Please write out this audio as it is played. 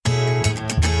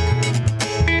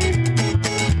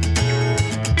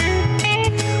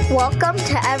Welcome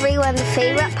to everyone's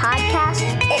favorite podcast.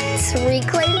 It's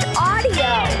Reclaimed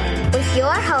Audio with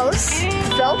your hosts,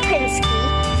 Phil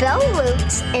Pinsky, Bill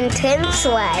Roots, and Tim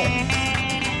Sway.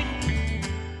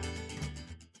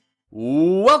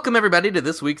 Welcome, everybody, to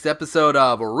this week's episode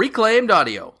of Reclaimed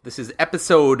Audio. This is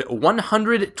episode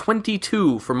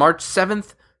 122 for March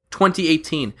 7th,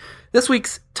 2018. This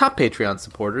week's top Patreon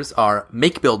supporters are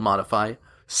Make Build Modify,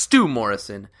 Stu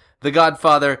Morrison, The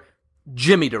Godfather,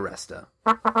 Jimmy DeResta,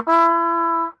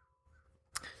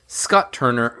 Scott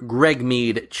Turner, Greg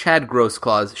Mead, Chad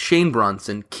Grossclaws, Shane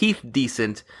Bronson, Keith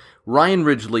Decent, Ryan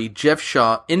Ridgely, Jeff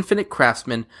Shaw, Infinite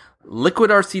Craftsman,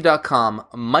 LiquidRC.com,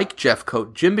 Mike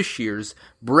Jeffcoat, Jim Bashirs,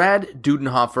 Brad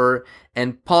Dudenhofer,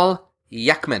 and Paul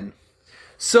Yakman.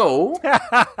 So,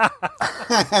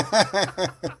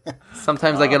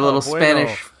 sometimes I get a little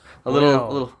Spanish, a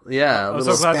little, I'm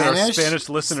so glad that our Spanish? Spanish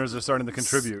listeners are starting to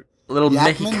contribute. a little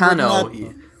Yakman,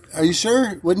 Mexicano. Are you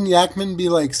sure? Wouldn't Yakman be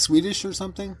like Swedish or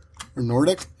something? Or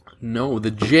Nordic? No, the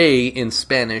J in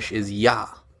Spanish is ya.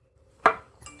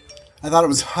 I thought it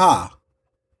was ha.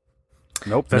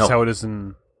 Nope, that's No. how it is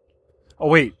in... Oh,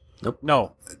 wait. Nope.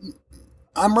 No.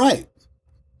 I'm right.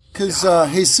 Because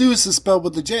Jesus is spelled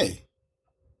with the J.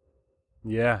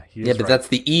 Yeah, he is Yeah, but right. that's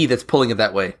the E that's pulling it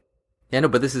that way. Yeah, no,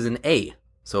 but this is an A,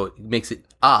 so it makes it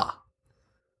ah.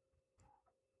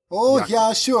 Oh, Yakman.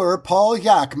 yeah, sure. Paul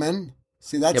Yakman.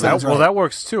 See, that Yeah, sounds Well, right. that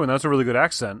works too, and that's a really good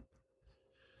accent.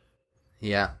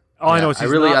 Yeah. All I Yeah, know is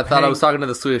he's I not thought I paying- was talking to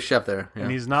the Swedish chef there. Yeah.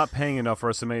 And he's not paying enough for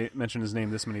us to mention his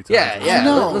name this many times. Yeah. I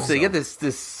know. Let's see. Get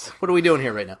this. What are we doing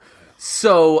here right now?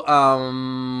 So,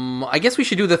 I guess we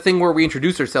should do the thing where we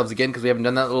introduce ourselves again because we haven't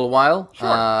done that in a little while.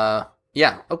 Sure.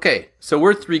 Yeah. Okay. So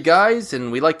we're three guys,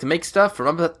 and we like to make stuff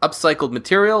from upcycled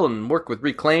material and work with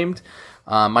Reclaimed.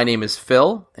 My name is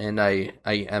Phil, and I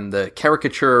am the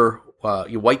caricature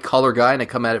white collar guy, and I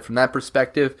come at it from that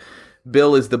perspective.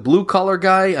 Bill is the blue collar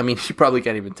guy. I mean, you probably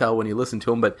can't even tell when you listen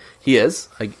to him, but he is.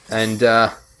 What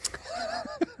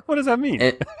does that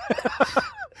mean?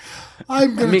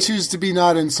 I'm going to choose to be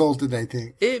not insulted, I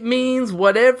think. It means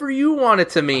whatever you want it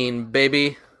to mean,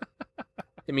 baby.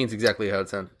 It means exactly how it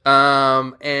sounds.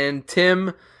 And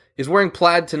Tim is wearing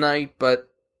plaid tonight, but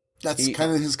That's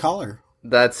kind of his collar.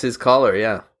 that's his collar,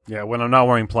 yeah. Yeah, when I'm not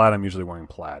wearing plaid, I'm usually wearing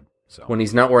plaid. So. When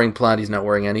he's not wearing plaid, he's not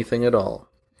wearing anything at all.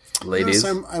 Ladies.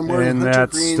 Yes, I'm wearing And hunter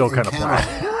that's green still and kind of camo.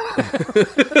 plaid.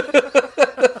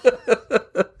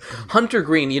 Hunter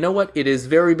Green, you know what? It is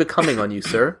very becoming on you,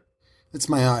 sir. It's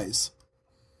my eyes.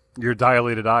 Your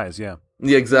dilated eyes, yeah.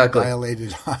 Yeah, exactly.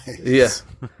 Dilated eyes. Yeah.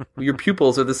 Your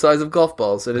pupils are the size of golf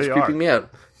balls, and it's They creeping are. me out.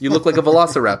 You look like a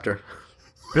velociraptor.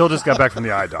 Bill just got back from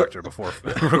the eye doctor before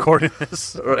recording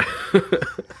this. He's I'm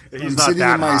not sitting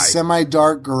that in my high.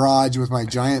 semi-dark garage with my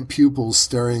giant pupils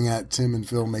staring at Tim and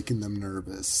Phil, making them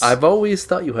nervous. I've always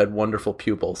thought you had wonderful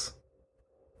pupils.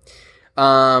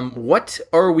 What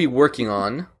are we working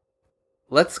on?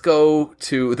 Let's go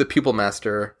to the Pupil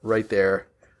Master right there.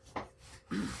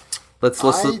 Let's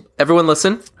listen. Everyone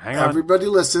listen. Hang on. Everybody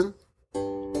listen.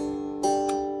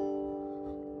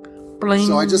 Bling.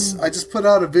 So I just put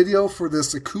out a video for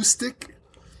this acoustic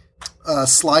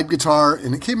slide guitar,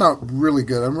 and it came out really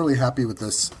good. I'm really happy with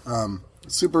this.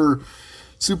 Super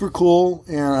cool.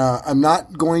 And I'm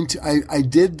not going to. I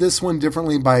did this one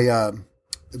differently by.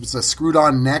 It was a screwed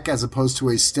on neck as opposed to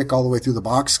a stick all the way through the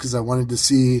box because I wanted to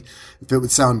see if it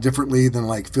would sound differently than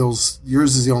like Phil's.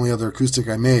 Yours is the only other acoustic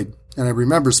I made. And I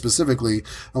remember specifically,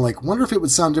 I'm like, wonder if it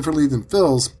would sound differently than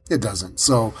Phil's. It doesn't.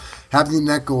 So having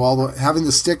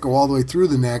the stick go all the way through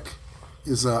the neck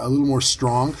is a little more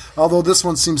strong. Although this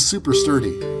one seems super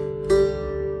sturdy.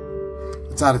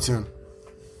 It's out of tune.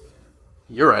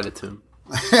 You're out of tune.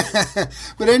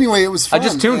 But anyway, it was fun. I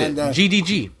just tuned and, it.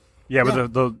 GDG. Yeah,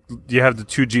 but the you have the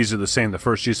two G's are the same. The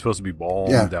first G is supposed to be boom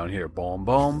Yeah. down here. Boom,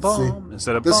 boom, boom. See,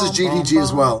 Instead of this boom, is GDG boom, as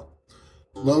boom. well.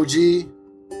 Low G,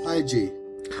 high G.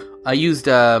 I used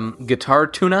Guitar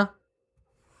Tuna.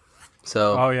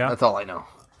 So Oh, yeah? that's all I know.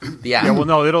 Yeah. Yeah, well,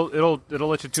 no, it'll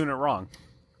let you tune it wrong.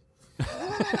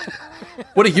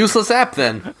 What a useless app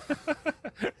then.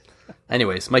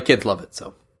 Anyways, my kids love it,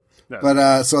 so.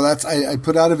 But so that's I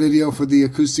put out a video for the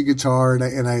acoustic guitar,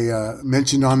 and I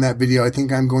mentioned on that video I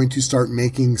think I'm going to start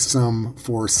making some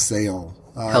for sale.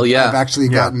 Hell yeah. I've actually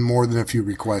gotten more than a few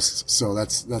requests, so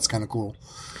that's kind of cool.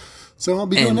 So I'll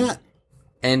be doing that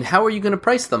And how are you going to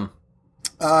price them?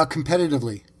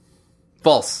 competitively.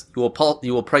 False.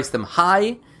 You will price them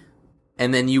high,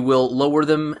 and then you will lower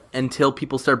them until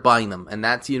people start buying them, and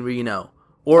that's where you know.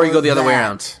 Or you go the other way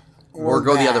around. Or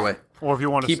go the other way. Or if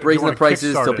you want to Keep raising the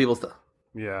prices till people stop.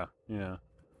 Yeah, yeah.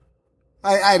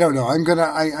 I don't know. I'm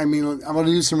gonna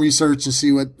do some research and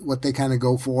see what they kind of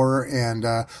go for. And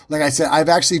like I said, I've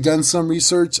actually done some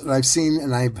research and I've seen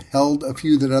and I've held a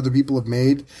few that other people have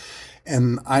made.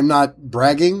 And I'm not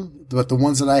bragging, but the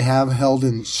ones that I have held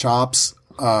in shops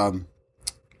are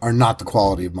not the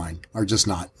quality of mine. Are just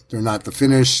not. They're not the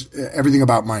finish. Everything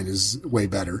about mine is way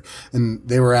better. And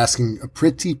they were asking a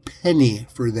pretty penny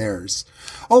for theirs.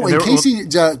 Oh, and Casey,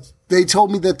 they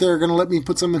told me that they're going to let me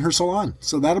put some in her salon.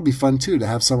 So that'll be fun, too, to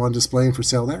have some on display and for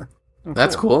sale there.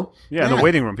 That's cool. Yeah, in the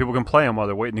waiting room. People can play them while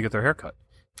they're waiting to get their hair cut.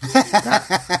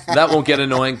 That won't get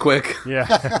annoying quick. Yeah.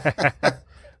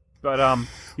 But,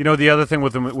 the other thing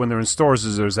with them when they're in stores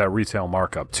is there's that retail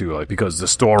markup, too, like because the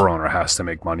store owner has to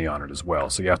make money on it as well.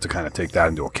 So you have to kind of take that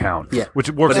into account. Yeah. Which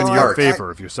works in it's your art.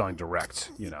 favor if you're selling direct,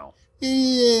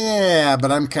 Yeah,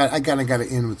 but I kind of got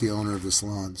it in with the owner of the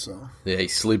salon, so. Yeah,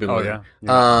 he's sleeping with her.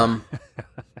 Yeah.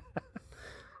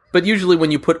 But usually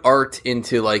when you put art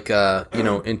into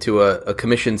into a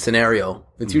commission scenario,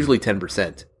 it's usually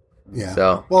 10%. Yeah.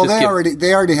 So, well, they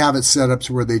already have it set up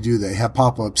to where they have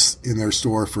pop-ups in their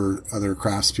store for other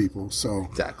craftspeople. So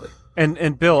exactly.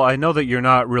 And Bill, I know that you're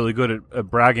not really good at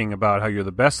bragging about how you're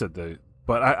the best at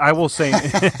but I will say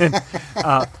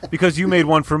because you made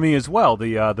one for me as well,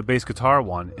 the bass guitar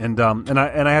one, and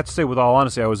I have to say with all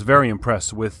honesty, I was very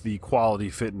impressed with the quality,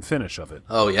 fit, and finish of it.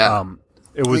 Oh yeah.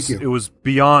 It was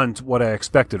beyond what I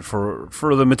expected for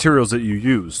the materials that you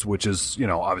used, which is,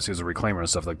 obviously as a reclaimer and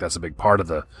stuff like that's a big part of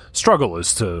the struggle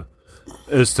is to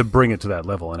bring it to that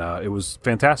level, and it was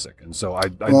fantastic. And so I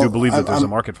do believe that there's a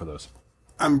market for those.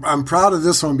 I'm proud of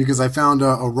this one because I found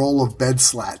a roll of bed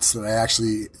slats that I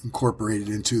actually incorporated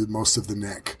into most of the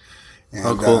neck.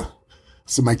 And, cool.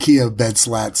 Some IKEA bed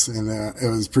slats, and it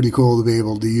was pretty cool to be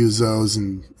able to use those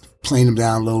and plane them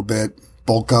down a little bit.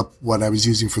 Bulk up what I was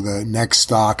using for the neck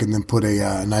stock and then put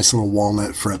a nice little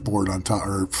walnut fretboard on top,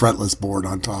 or fretless board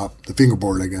on top, the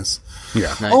fingerboard, I guess.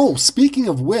 Yeah. Nice. Oh, speaking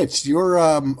of which, your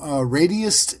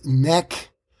Radius neck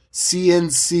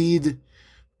CNC'd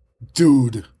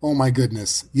dude. Oh my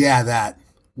goodness. Yeah, that.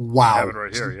 Wow. I have it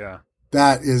right here, yeah.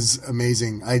 That is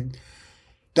amazing.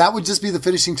 That would just be the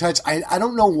finishing touch. I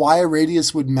don't know why a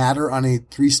Radius would matter on a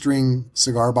 3-string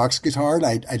cigar box guitar.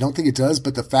 I don't think it does,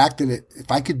 but the fact that if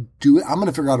I could do it, I'm going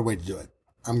to figure out a way to do it.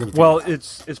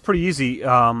 It's pretty easy.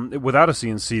 Without a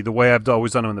CNC, the way I've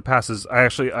always done them in the past is I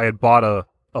had bought a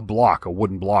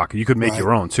wooden block. You could make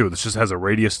your own too. This just has a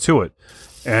radius to it,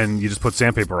 and you just put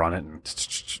sandpaper on it and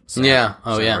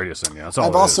radius in. Yeah, that's all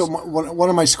I've also one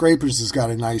of my scrapers has got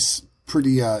a nice,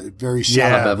 pretty, very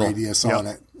sharp radius on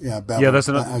it. Yeah, bevel. Yeah, that's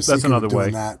another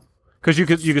way. Because you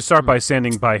could start by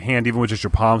sanding by hand, even with just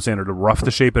your palm sander, to rough the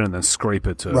shape in, and then scrape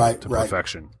it to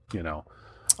perfection.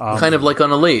 Kind of like on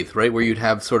a lathe, right, where you'd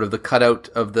have sort of the cutout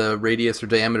of the radius or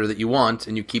diameter that you want,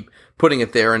 and you keep putting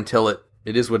it there until it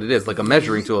is what it is, like a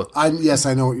measuring tool. Yes,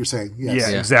 I know what you're saying.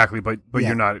 Yes. Yeah, exactly. But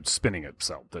you're not spinning it,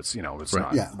 so that's it's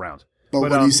not round. But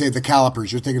when you say the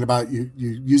calipers, you're thinking about you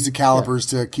use the calipers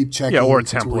to keep checking. Yeah, or a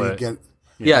template.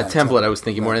 Template. I was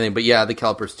thinking more than anything, but yeah, the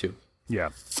calipers too. Yeah.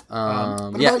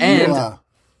 The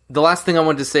last thing I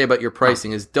wanted to say about your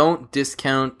pricing is don't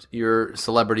discount your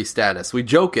celebrity status. We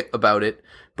joke about it,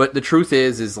 but the truth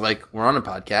is like we're on a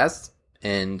podcast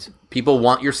and people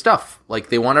want your stuff. Like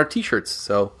they want our t-shirts.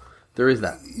 So there is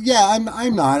that. Yeah,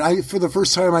 I'm not. For the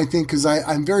first time, I think, because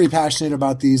I'm very passionate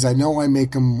about these. I know I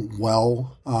make them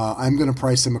well. I'm going to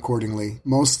price them accordingly.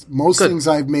 Most things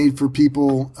I've made for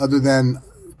people other than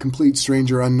complete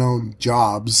stranger unknown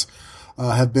jobs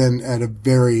have been at a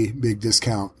very big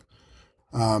discount.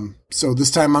 So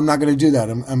this time I'm not going to do that.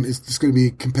 It's just going to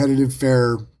be competitive,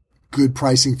 fair, good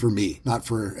pricing for me, not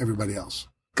for everybody else.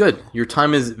 Good. Your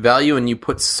time is value, and you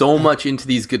put so much into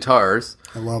these guitars.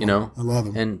 I love them. I love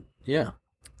them. And yeah,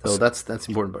 so that's the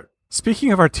important part.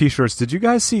 Speaking of our t-shirts, did you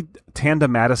guys see Tanda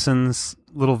Madison's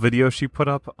little video she put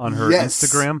up on her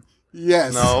Instagram?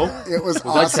 Yes. No. It was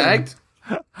awesome. Was I tagged?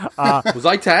 Was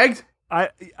I tagged?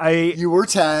 You were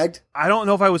tagged. I don't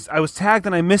know if I was tagged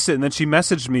and I missed it, and then she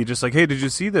messaged me just like, "Hey, did you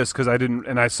see this?" Because I didn't,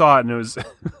 and I saw it, and it was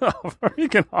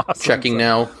freaking awesome. Checking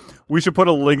now. We should put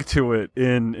a link to it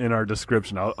in our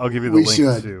description. I'll give you the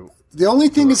link too. The only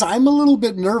thing is, I'm a little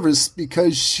bit nervous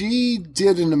because she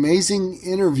did an amazing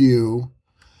interview,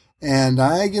 and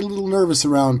I get a little nervous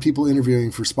around people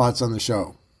interviewing for spots on the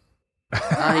show.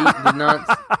 I did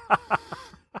not.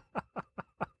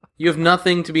 You have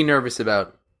nothing to be nervous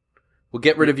about. We'll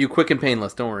get rid of you quick and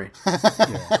painless. Don't worry.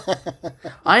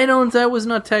 I was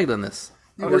not tagged on this.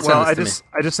 I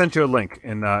just sent you a link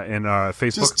in our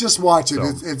Facebook. Just watch it.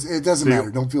 So, it doesn't matter.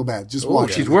 Don't feel bad. Just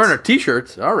watch it. She's wearing her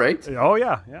t-shirts. All right. Oh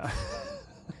yeah.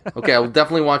 Okay, I will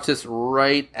definitely watch this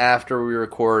right after we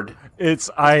record. It's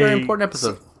a very important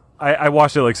episode. I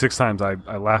watched it like 6 times. I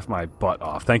laughed my butt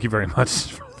off. Thank you very much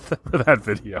for that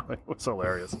video. It was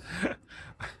hilarious.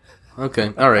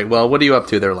 Okay, all right. Well, what are you up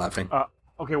to there, laughing?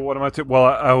 Okay, well, what am I to?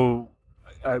 Well,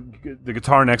 the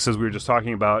Guitar Necks, as we were just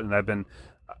talking about, and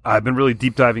I've been really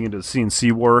deep diving into the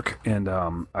CNC work, and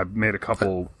I've made a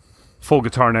couple full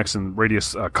Guitar Necks and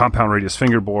radius compound radius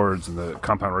fingerboards and the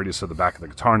compound radius of the back of the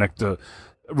guitar neck to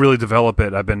really develop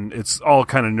it. It's all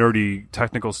kind of nerdy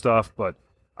technical stuff, but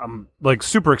I'm like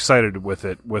super excited with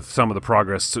it, with some of the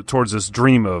progress towards this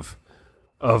dream of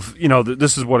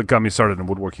this is what got me started in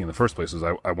woodworking in the first place. Was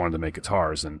I wanted to make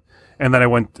guitars, and then I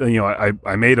went,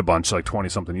 I made a bunch like 20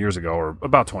 something years ago, or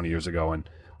about 20 years ago, and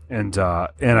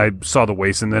I saw the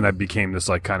waste, and then I became this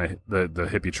like kind of the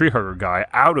hippie tree hugger guy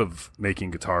out of making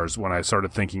guitars when I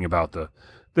started thinking about the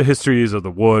histories of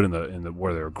the wood and the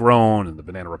where they're grown and the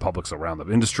banana republics around the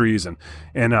industries, and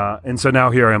so now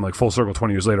here I am, like full circle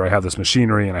 20 years later. I have this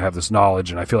machinery and I have this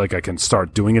knowledge, and I feel like I can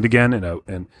start doing it again,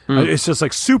 and it's just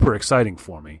like super exciting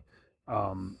for me.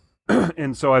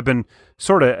 And so I've been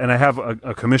and I have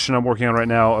a commission I'm working on right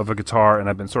now of a guitar, and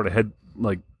I've been sort of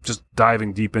just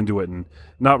diving deep into it and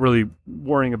not really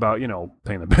worrying about,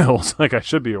 paying the bills like I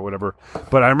should be or whatever.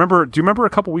 But do you remember a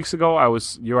couple weeks ago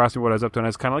you were asking me what I was up to, and I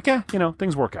was kind of like,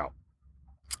 things work out.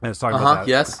 And I was talking about that.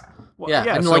 Yes. Well, I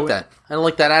didn't like that. I don't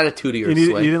like that attitude of yours.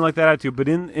 You didn't like that attitude, but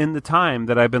in the time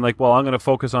that I've been like, well, I'm going to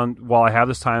focus on, while I have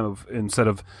this time instead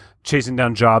of chasing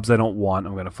down jobs I don't want,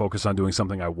 I'm going to focus on doing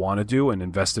something I want to do and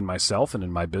invest in myself and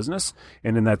in my business.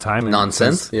 And in that time,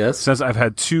 since I've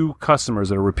had 2 customers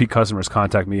that are repeat customers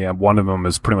contact me, and one of them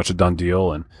is pretty much a done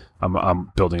deal, and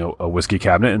I'm building a whiskey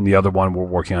cabinet, and the other one we're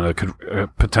working on a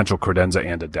potential credenza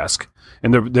and a desk,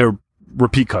 and they're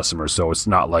repeat customers, so it's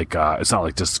not like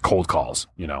just cold calls,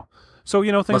 So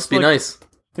things must be nice.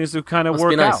 Things do kind of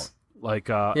work out. Like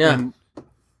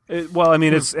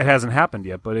it hasn't happened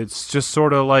yet, but it's just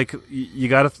sort of like you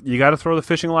gotta throw the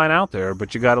fishing line out there,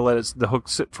 but you gotta let the hook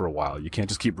sit for a while. You can't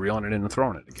just keep reeling it in and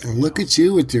throwing it again. Look at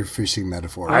you with your fishing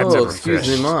metaphor. I've never excuse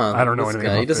fished. me, Mom. I don't know anything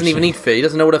about He doesn't fishing. even eat fish. He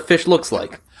doesn't know what a fish looks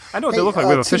like. I know what they look like.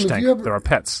 We have a fish tank. They're our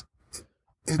pets.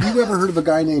 Have you ever heard of a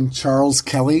guy named Charles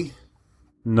Kelly?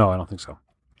 No, I don't think so.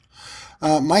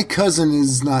 My cousin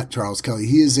is not Charles Kelly.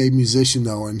 He is a musician,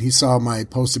 though, and he saw my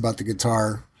post about the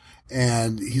guitar,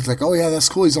 and he's like, oh, yeah, that's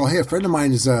cool. He's all, hey, a friend of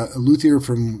mine is a luthier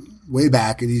from way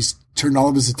back, and he's turned all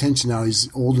of his attention now, he's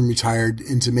old and retired,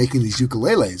 into making these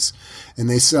ukuleles, and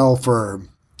they sell for...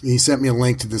 He sent me a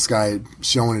link to this guy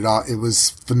showing it off. It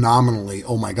was phenomenally,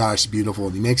 oh my gosh, beautiful.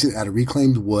 And he makes it out of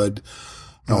reclaimed wood.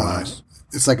 Oh, nice.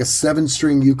 It's like a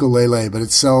 7-string ukulele, but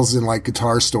it sells in like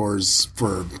guitar stores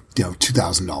for,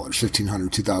 $2,000, $1,500,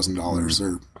 $2,000.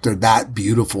 Or they're that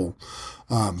beautiful.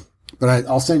 But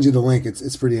I'll send you the link.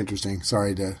 It's pretty interesting.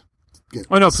 Sorry to get.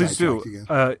 Oh no, please do.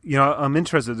 I'm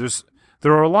interested.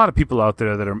 There are a lot of people out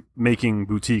there that are making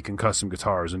boutique and custom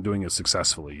guitars and doing it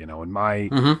successfully, and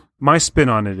my spin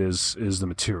on it is the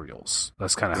materials.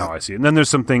 That's kind of how I see it. And then there's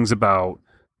some things about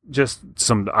just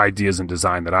some ideas and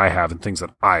design that I have and things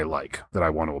that I like that I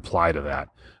want to apply to that.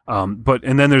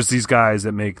 And then there's these guys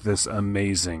that make this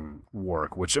amazing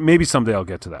work, which maybe someday I'll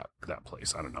get to that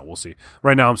place. I don't know. We'll see.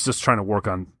 Right now I'm just trying to work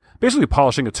on basically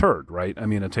polishing a turd, right? I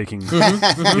mean, taking,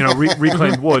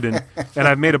 reclaimed wood, and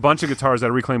I've made a bunch of guitars out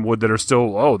of reclaimed wood that are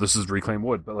still, this is reclaimed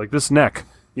wood. But like this neck,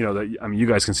 you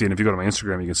guys can see it. If you go to my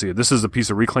Instagram, you can see it. This is a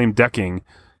piece of reclaimed decking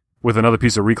with another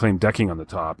piece of reclaimed decking on the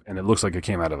top, and it looks like it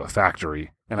came out of a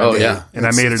factory. And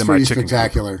I made it in my chicken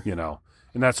spectacular. Coop,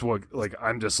 and that's what, like,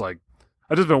 I'm just like,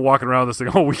 I've just been walking around this thing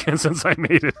all weekend since I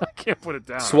made it. I can't put it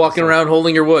down. Just walking around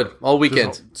holding your wood all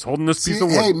weekend. Just holding this piece of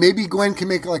wood. Hey, maybe Gwen can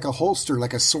make like a holster,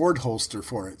 like a sword holster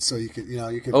for it, so you could.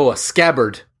 Oh, a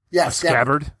scabbard. Yeah, a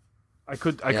scabbard. I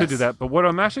could do that, but what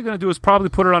I'm actually going to do is probably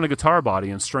put it on a guitar body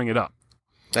and string it up.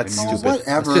 That's stupid.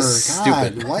 Whatever. That's just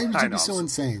stupid. Why would you be so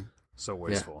insane? So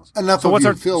wasteful. Yeah. Enough of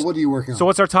you, Phil. What are you working on? So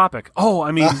what's our topic? Oh,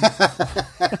 I mean...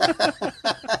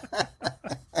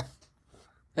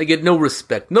 I get no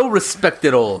respect. No respect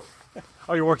at all.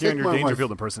 Oh, you're working on your Dangerfield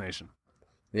impersonation.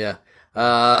 Yeah.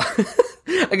 I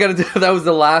gotta do... That was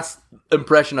the last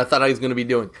impression I thought I was going to be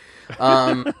doing.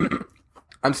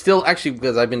 I'm still... Actually,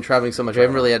 because I've been traveling so much, I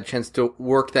haven't really had a chance to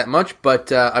work that much,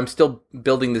 but I'm still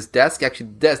building this desk. Actually,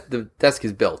 the desk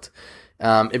is built.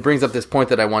 It brings up this point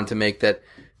that I wanted to make, that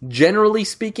generally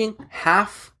speaking,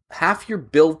 half your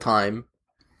build time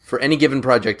for any given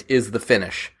project is the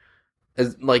finish.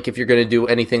 As, like, if you're going to do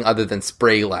anything other than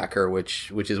spray lacquer,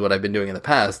 which is what I've been doing in the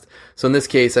past. So in this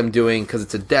case, I'm doing, because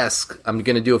it's a desk, I'm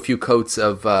going to do a few coats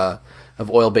of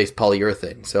oil-based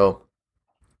polyurethane. So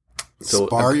So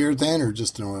Spar-urethane or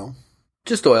just an oil?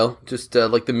 just oil, just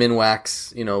like the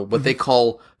Minwax, what they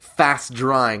call fast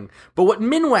drying. But what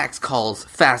Minwax calls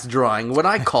fast drying, what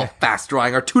I call fast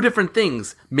drying, are two different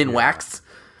things. Minwax,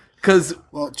 because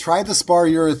Well, try the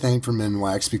Spar-urethane from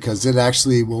Minwax because it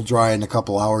actually will dry in a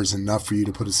couple hours, enough for you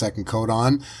to put a second coat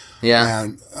on. yeah,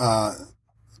 And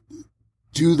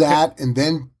do that, and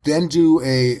then do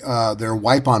their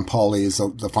wipe-on poly is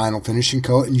the final finishing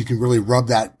coat, and you can really rub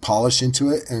that polish into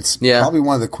it. And it's probably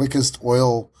one of the quickest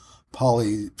oil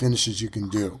poly finishes you can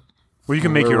do. Well, you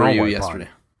can make Where your were own you white yesterday?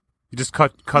 pine. You just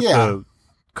cut Yeah.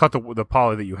 the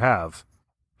poly that you have.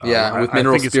 Yeah, with I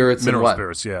mineral think it's spirits and mineral what?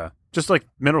 spirits, yeah, just like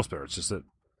mineral spirits, just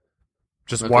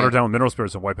Okay. water down with mineral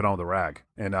spirits and wipe it on with a rag,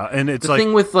 and it's The like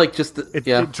thing with like just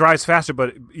it dries faster,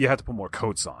 but you have to put more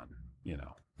coats on.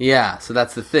 Yeah, so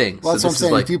that's the thing. Well, so that's what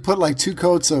I'm saying. If you put like 2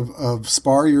 coats of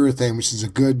Spar-urethane, which is a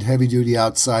good heavy-duty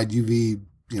outside UV,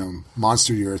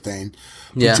 monster urethane,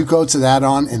 put 2 coats of that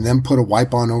on, and then put a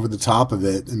wipe-on over the top of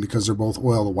it. And because they're both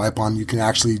oil, the wipe-on, you can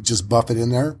actually just buff it in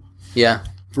there. yeah.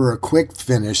 For a quick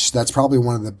finish, that's probably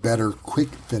one of the better quick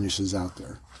finishes out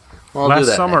there. Well, I'll do Last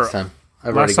that summer- next time.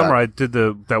 Last summer, I did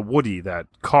that Woody, that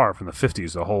car from the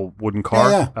 50s, the whole wooden car.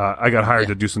 Yeah. I got hired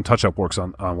to do some touch-up works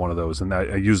on one of those, and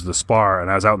I used the Spar, and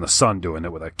I was out in the sun doing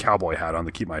it with a cowboy hat on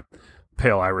to keep my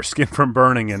pale Irish skin from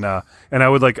burning, and I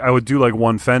would do like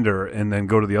one fender, and then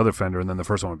go to the other fender, and then the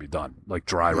first one would be done, like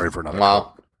dry, ready for another.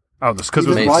 Wow. Out in the because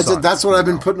Even- that's what I've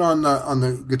been putting on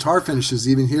the guitar finishes.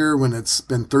 Even here, when it's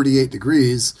been 38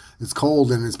 degrees, it's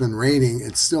cold and it's been raining,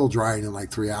 it's still drying in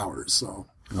like 3 hours. So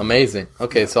Amazing.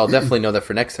 Okay, so I'll definitely know that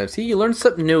for next time. See, you learn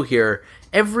something new here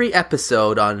every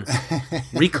episode on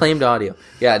Reclaimed Audio.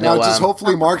 Yeah, now, no. just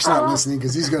hopefully Mark's not listening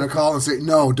because he's going to call and say,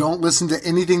 "No, don't listen to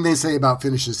anything they say about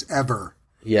finishes ever."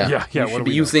 Yeah, Yeah, You what should do be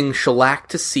we know? using shellac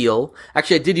to seal.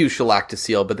 Actually, I did use shellac to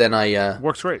seal, but then I.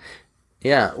 works great.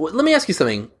 Yeah. Well, let me ask you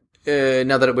something.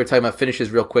 Now that we're talking about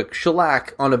finishes, real quick,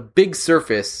 shellac on a big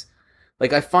surface.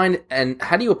 Like I find, and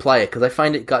how do you apply it? Because I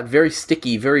find it got very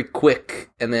sticky, very quick,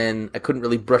 and then I couldn't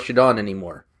really brush it on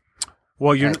anymore.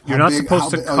 Well, you're not supposed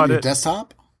to cut your it.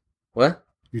 desktop. What?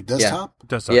 Your desktop.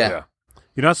 Desktop, Yeah.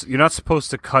 yeah. You're not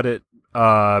supposed to cut it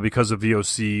because of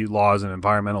VOC laws and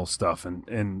environmental stuff,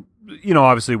 and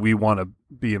obviously we want to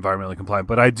be environmentally compliant,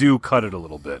 but I do cut it a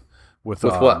little bit with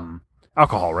what?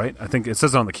 alcohol, right? I think it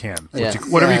says it on the can. Yeah.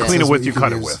 Whatever you Yeah, it clean it says with, what you you cut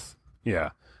can it use. with. Yeah.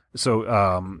 So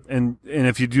and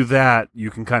if you do that,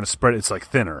 you can kind of spread it. It's like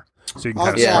thinner, so you can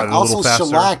kind of spread it a Also, little faster.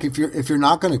 shellac. If you're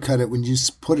not going to cut it when you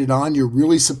put it on, you're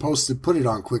really supposed to put it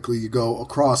on quickly. You go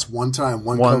across one time,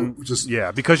 one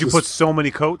coat. Because you put so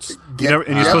many coats, and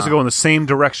you're supposed to go in the same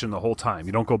direction the whole time.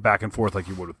 You don't go back and forth like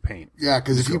you would with paint. Yeah,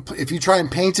 because if you try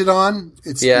and paint it on,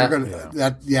 it's Yeah. you're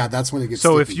gonna, that's when it gets.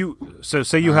 So sticky.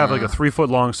 say you have like a 3-foot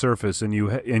long surface and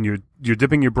you're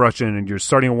dipping your brush in and you're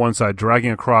starting on one side,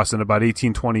 dragging across, and about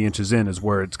 18-20 inches in is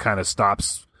where it kind of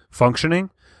stops functioning.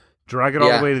 Drag it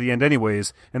all the way to the end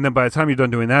anyways, and then by the time you're done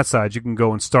doing that side, you can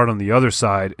go and start on the other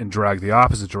side and drag the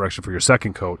opposite direction for your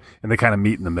second coat, and they kind of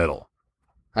meet in the middle.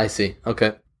 I see.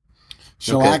 Okay.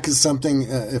 shellac is something.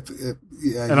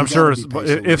 And I'm sure if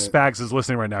Spags is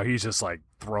listening right now, he's just like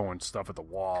throwing stuff at the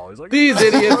wall. He's like, These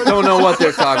idiots don't know what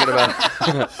they're talking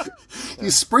about. you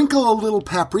sprinkle a little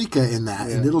paprika in that,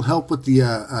 and it'll help with the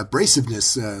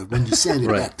abrasiveness when you sand it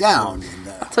Right. back down. And,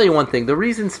 I'll tell you one thing. The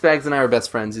reason Spags and I are best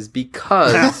friends is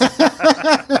because,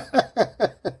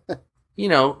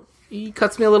 he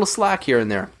cuts me a little slack here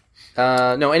and there.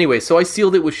 Anyway, so I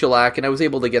sealed it with shellac, and I was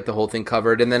able to get the whole thing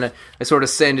covered, and then I sort of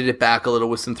sanded it back a little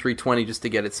with some 320 just to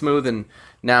get it smooth, and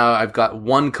now I've got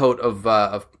one coat of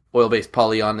oil-based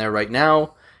poly on there right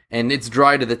now, and it's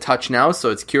dry to the touch now, so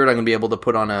it's cured. I'm going to be able to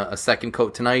put on a second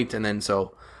coat tonight, and then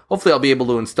so hopefully I'll be able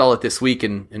to install it this week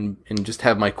and just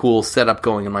have my cool setup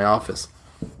going in my office.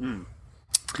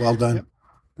 well done.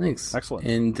 Thanks. Excellent.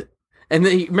 And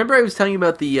then, remember I was telling you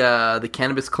about the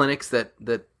cannabis clinics that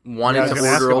wanted I was to gonna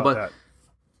ask order all about but that.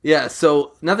 yeah,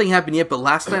 so nothing happened yet, but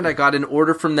last night I got an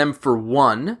order from them for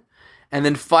one, and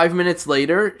then 5 minutes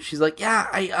later she's like, "Yeah,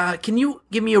 I can you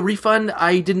give me a refund?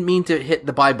 I didn't mean to hit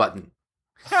the buy button."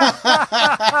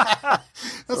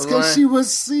 That's because she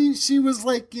was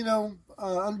like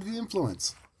under the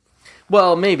influence.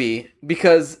 Well, maybe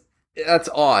because that's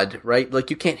odd, right? Like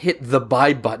you can't hit the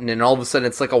buy button and all of a sudden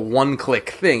it's like a one-click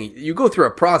thing. You go through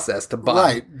a process to buy.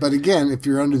 Right, but again, if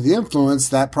you're under the influence,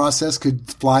 that process could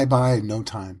fly by in no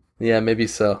time. Yeah, maybe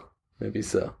so. Maybe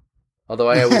so. Although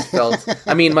I always felt,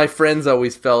 my friends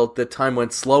always felt that time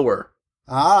went slower.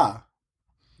 Ah,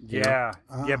 Yeah,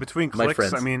 yeah. Between My clicks,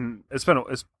 friends.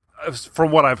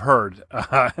 from what I've heard,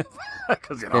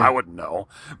 because I wouldn't know.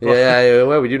 But,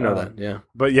 well, we do know that. Yeah,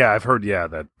 but yeah, I've heard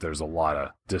that there's a lot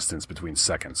of distance between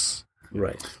seconds.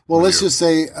 Right. Well, let's just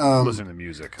say listening to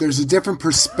music. There's a different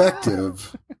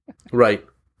perspective, right,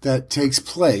 that takes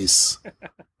place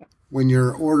when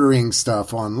you're ordering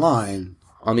stuff online.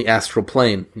 On the astral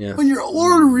plane, yeah. When you're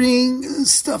ordering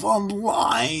stuff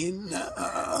online,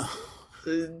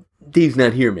 Dave's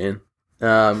not here, man.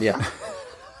 Yeah.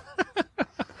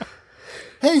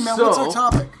 Hey, man, what's our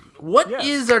topic? What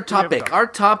is our topic? Our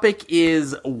topic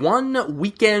is One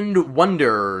Weekend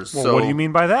Wonders. Well, what do you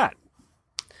mean by that?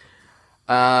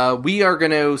 We are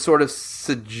going to sort of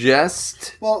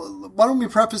suggest... Well, why don't we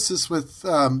preface this with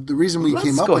the reason we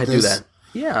came up with this. Let's go ahead and do that.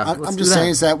 Yeah, I'm just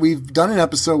saying is that we've done an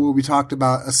episode where we talked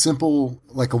about a simple,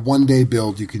 like a one-day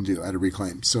build you can do at a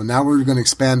Reclaim. So now we're going to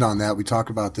expand on that. We talked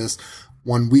about this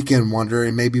One Weekend Wonder,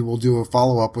 and maybe we'll do a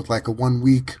follow-up with like a 1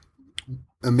 week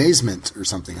amazement or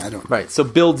something. I don't know. Right. So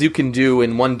builds you can do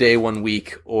in 1 day, 1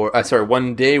 week, or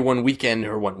 1 day, 1 weekend,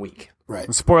 or 1 week. Right.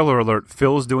 And spoiler alert: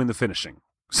 Phil's doing the finishing.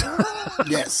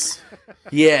 Yes.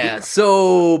 Yeah.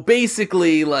 So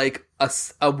basically, like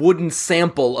a wooden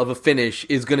sample of a finish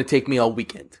is going to take me all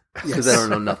weekend because I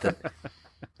don't know nothing.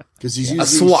 Because he's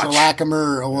using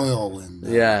shellacimer oil and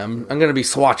yeah, I'm going to be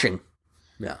swatching.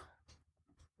 Yeah.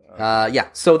 Yeah.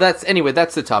 So that's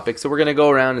the topic. So we're going to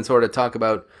go around and sort of talk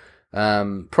about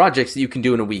projects that you can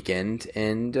do in a weekend,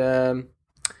 and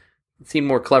it seemed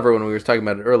more clever when we were talking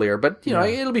about it earlier, but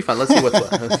it'll be fun. Let's see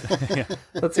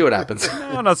let's see what happens.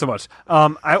 No, not so much.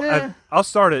 I'll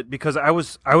start it because I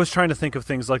was trying to think of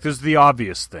things like there's the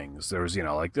obvious things. There's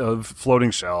like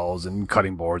floating shells and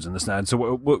cutting boards and this and that. And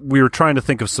so we were trying to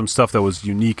think of some stuff that was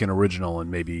unique and original and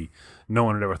maybe no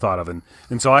one had ever thought of. And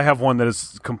so I have one that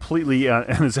is completely,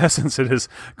 in its essence, it is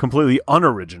completely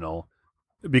unoriginal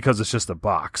because it's just a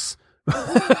box.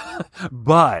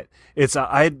 But this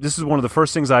is one of the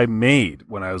first things I made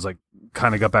when I was like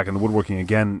kind of got back into woodworking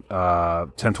again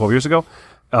 10, 12 years ago.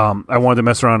 I wanted to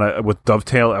mess around with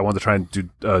dovetail. I wanted to try and do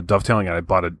dovetailing, and I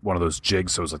bought one of those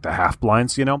jigs, so it was like the half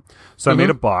blinds, So I made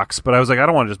a box, but I was like, I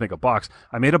don't want to just make a box.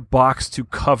 I made a box to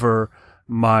cover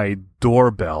my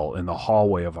doorbell in the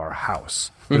hallway of our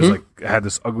house. It was like it had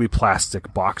this ugly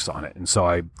plastic box on it, and so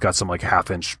I got some like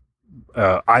 1/2-inch.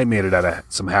 I made it out of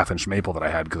some 1/2-inch maple that I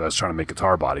had because I was trying to make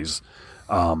guitar bodies.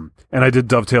 And I did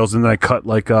dovetails, and then I cut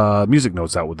like music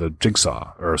notes out with a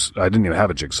jigsaw, or I didn't even have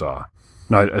a jigsaw.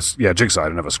 No, jigsaw. I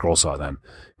didn't have a scroll saw then,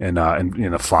 and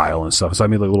a file and stuff. So I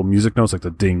made like little music notes, like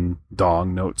the ding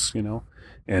dong notes,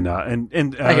 And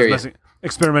I hear you.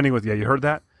 Experimenting with you heard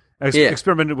that?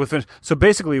 Experimented with finish. So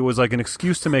basically, it was like an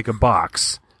excuse to make a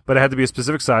box, but it had to be a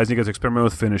specific size. And you got to experiment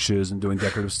with finishes and doing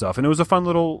decorative stuff, and it was a fun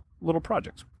little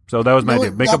project. So that was my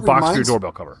idea: make a box for your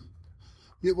doorbell cover.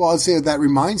 Yeah, well, I'd say that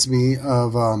reminds me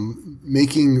of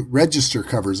making register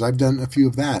covers. I've done a few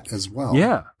of that as well.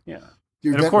 Yeah.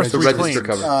 And of course, the register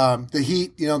cover. The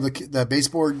heat, the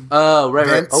baseboard. Oh, right.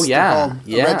 Vents, Oh, yeah.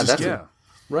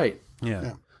 Right. Yeah.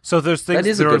 Yeah. So there's things. That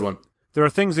is a good one. There are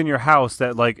things in your house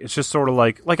that like it's just sort of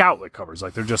like outlet covers.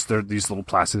 Like they're these little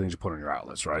plastic things you put on your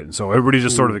outlets, right? And so everybody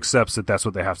just sort of accepts that that's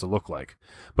what they have to look like,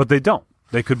 but they don't.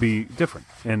 They could be different.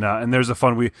 And there's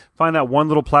we find that one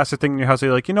little plastic thing in your house.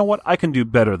 You're like, you know what? I can do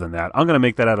better than that. I'm going to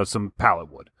make that out of some pallet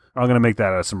wood. Or I'm going to make that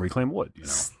out of some reclaimed wood.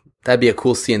 That'd be a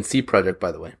cool CNC project,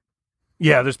 by the way.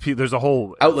 Yeah, there's a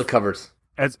whole outlet covers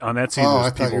on Etsy. Oh,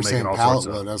 there's I thought you were saying all pallet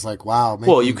sorts wood. I was like, wow.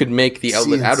 Well, you could make the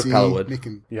outlet CNC, out of pallet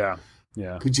wood.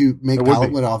 Yeah. Could you make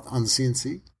pallet wood on the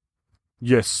CNC?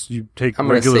 Yes, you take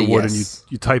regular wood and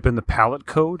you type in the pallet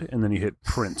code and then you hit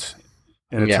print,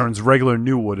 and it turns regular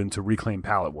new wood into reclaimed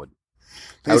pallet wood.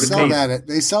 They sell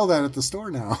that at the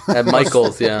store now. At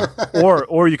Michael's, yeah.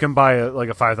 Or you can buy a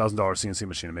 $5,000 CNC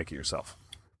machine and make it yourself.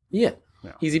 Yeah.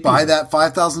 Easy. Buy that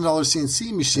 $5,000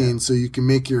 CNC machine so you can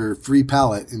make your free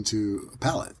pallet into a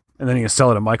pallet. And then you can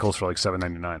sell it at Michael's for like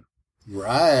 $7.99.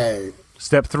 Right.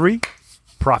 Step 3,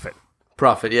 profit.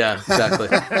 Profit, yeah, exactly.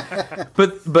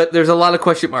 but there's a lot of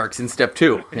question marks in step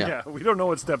 2. Yeah, we don't know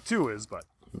what step 2 is, but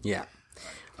yeah.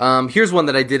 Here's one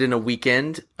that I did in a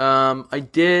weekend. I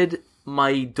did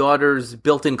my daughter's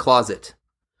built-in closet.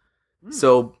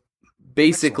 So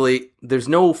basically, there's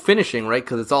no finishing, right?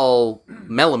 Because it's all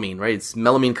melamine, right? It's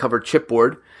melamine covered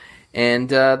chipboard, and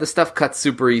the stuff cuts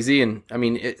super easy. And I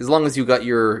mean, as long as you got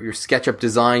your SketchUp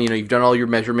design, you've done all your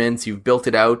measurements, you've built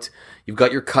it out, you've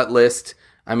got your cut list.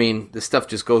 I mean, the stuff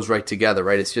just goes right together,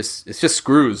 right? It's just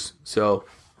screws. So,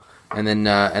 and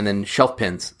then shelf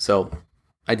pins. So,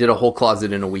 I did a whole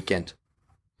closet in a weekend.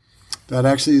 That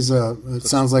actually is it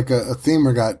sounds like a theme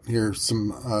we got here.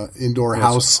 Some indoor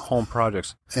house home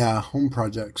projects. Yeah, home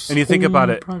projects. And you think about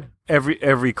it,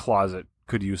 every closet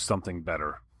could use something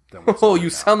better than what's Oh, you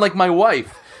sound like my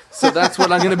wife. So that's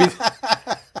what I'm going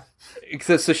to be.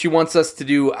 So she wants us to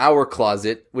do our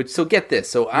closet, so get this.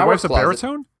 So Your our wife's closet. a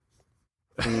baritone?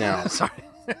 No. Sorry.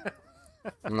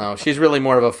 No, she's really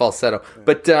more of a falsetto.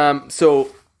 But so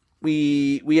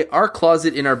we our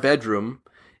closet in our bedroom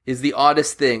is the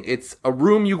oddest thing. It's a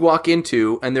room you walk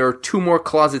into, and there are 2 more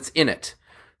closets in it.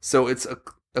 So it's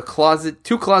a closet,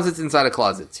 2 closets inside a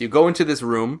closet. So you go into this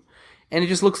room, and it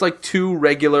just looks like 2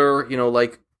 regular,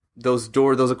 like those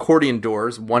accordion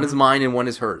doors. One is mine and one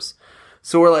is hers.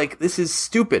 So we're like, this is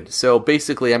stupid. So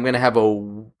basically, I'm gonna have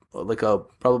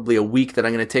probably a week that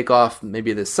I'm gonna take off,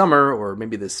 maybe this summer or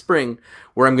maybe this spring,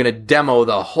 where I'm gonna demo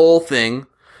the whole thing,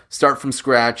 start from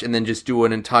scratch, and then just do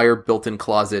an entire built-in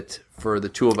closet for the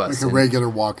 2 of us. Like a regular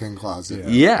walk-in closet.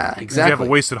 Yeah, exactly. You have a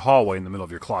wasted hallway in the middle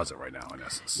of your closet right now, in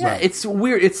essence. Yeah, it's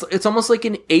weird. It's almost like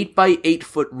an 8 by 8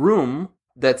 foot room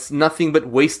that's nothing but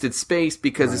wasted space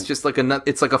because it's just like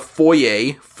it's like a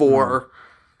foyer for.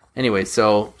 Anyway,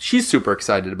 so she's super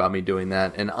excited about me doing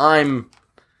that, and I'm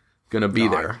gonna be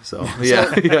there. So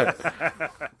yeah.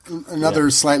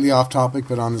 Another slightly off topic,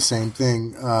 but on the same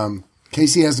thing.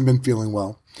 Casey hasn't been feeling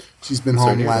well. She's been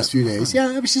home the last few days.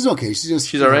 Yeah, but she's okay.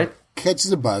 She's all right.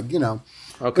 Catches a bug, Okay.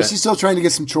 But she's still trying to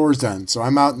get some chores done. So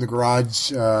I'm out in the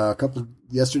garage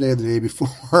yesterday or the day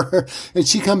before, and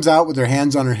she comes out with her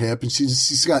hands on her hip, and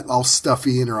she's got all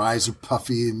stuffy, and her eyes are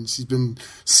puffy, and she's been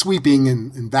sweeping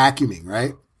and vacuuming,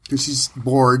 right? Because she's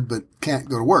bored but can't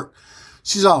go to work.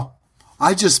 She's all,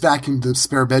 I just vacuumed the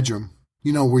spare bedroom.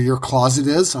 Where your closet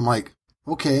is? I'm like,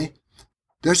 okay.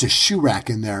 There's a shoe rack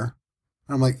in there.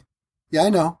 And I'm like, yeah, I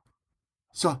know.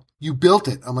 So you built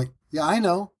it. I'm like, yeah, I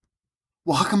know.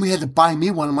 Well, how come we had to buy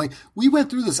me one? I'm like, we went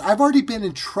through this. I've already been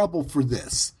in trouble for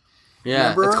this.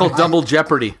 Yeah, Remember? it's called double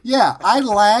jeopardy. Yeah, I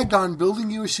lagged on building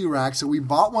you a shoe rack, so we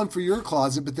bought one for your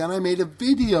closet, but then I made a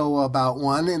video about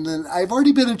one, and then I've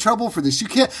already been in trouble for this. You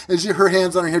can't, as her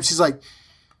hands on her hip, she's like,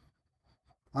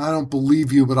 I don't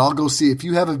believe you, but I'll go see. If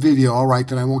you have a video, all right,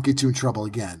 then I won't get you in trouble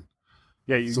again.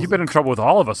 Yeah, you've been in trouble with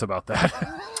all of us about that.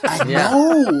 I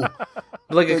know.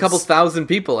 Like a couple thousand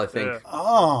people, I think. Yeah.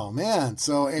 Oh, man.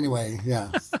 So anyway,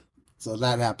 yeah. So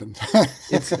that happened.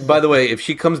 By the way, if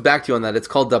she comes back to you on that, it's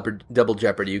called double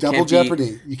jeopardy. Double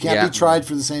jeopardy. You can't be tried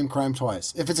for the same crime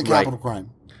twice if it's a capital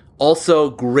crime. Also,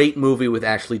 great movie with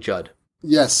Ashley Judd.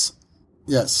 Yes.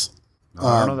 No,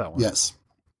 I don't know that one. Yes.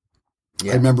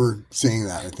 Yeah. I remember seeing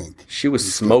that, I think. She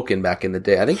was smoking back in the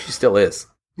day. I think she still is.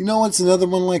 You know what's another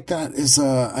one like that is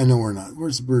I know we're not.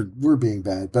 We're being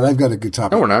bad, but I've got a good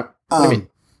topic. No, we're not. What do you mean?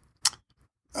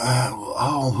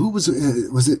 Who was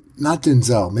it? Was it not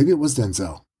Denzel? Maybe it was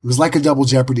Denzel. It was like a Double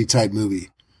Jeopardy type movie.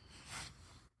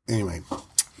 Anyway,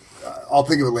 I'll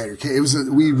think of it later. Okay,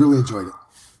 we really enjoyed it.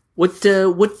 What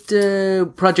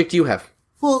project do you have?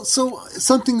 Well, so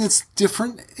something that's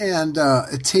different, and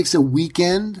it takes a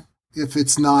weekend. If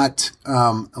it's not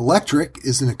electric,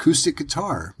 is an acoustic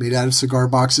guitar made out of cigar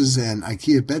boxes and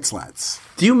IKEA bed slats.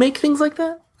 Do you make things like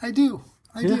that? I do.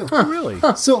 Huh, really?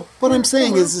 So what I'm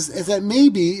saying is that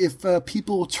maybe if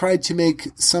people tried to make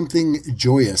something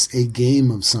joyous, a game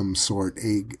of some sort,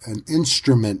 an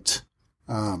instrument,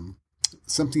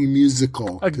 something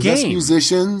musical, a game, us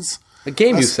musicians, a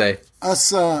game, you say?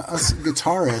 Us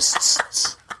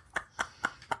guitarists.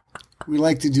 We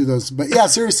like to do those. But yeah,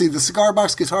 seriously, the cigar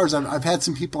box guitars, I've had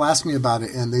some people ask me about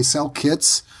it, and they sell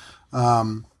kits,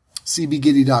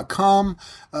 cbgiddy.com,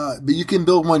 but you can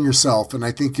build one yourself, and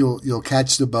I think you'll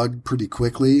catch the bug pretty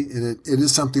quickly. And it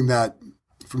is something that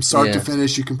from start to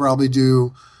finish, you can probably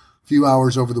do a few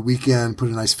hours over the weekend, put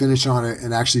a nice finish on it,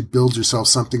 and actually build yourself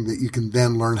something that you can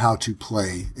then learn how to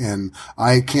play. And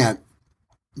I can't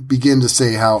begin to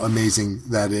say how amazing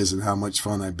that is and how much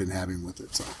fun I've been having with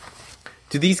it. So.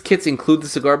 Do these kits include the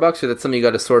cigar box, or that's something you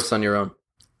got to source on your own?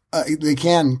 They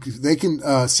can.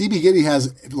 CB Giddy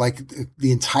has like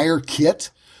the entire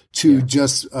kit to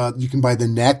just, you can buy the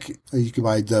neck, you can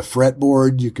buy the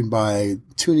fretboard, you can buy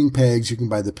tuning pegs, you can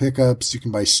buy the pickups, you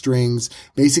can buy strings,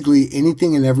 basically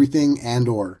anything and everything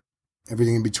or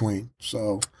everything in between.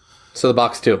 So the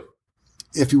box too.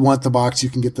 If you want the box, you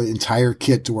can get the entire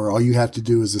kit to where all you have to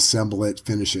do is assemble it,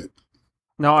 finish it.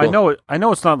 Now, cool. I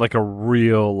know it's not like a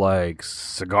real like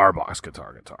cigar box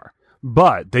guitar,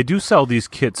 but they do sell these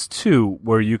kits too,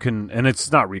 where you can, and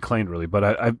it's not reclaimed really,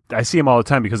 but I see them all the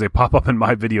time because they pop up in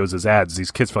my videos as ads.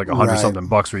 These kits for like $100-something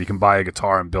bucks, where you can buy a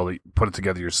guitar and build it, put it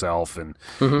together yourself, and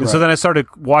so then I started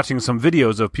watching some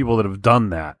videos of people that have done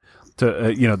that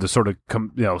to to sort of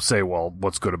say, well,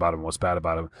 what's good about them, what's bad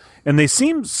about them, and they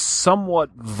seem somewhat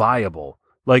viable.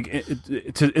 Like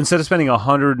instead of spending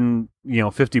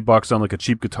 $150 on like a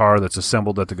cheap guitar that's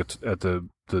assembled at the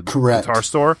Correct. guitar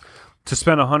store, to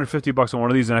spend $150 on one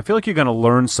of these, and I feel like you're going to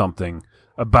learn something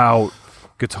about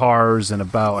guitars and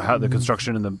about how the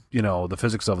construction and the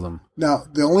physics of them. Now,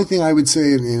 the only thing I would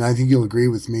say, and I think you'll agree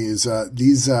with me, is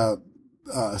these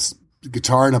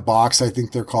guitar in a box, I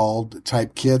think they're called,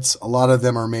 type kits. A lot of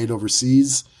them are made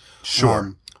overseas.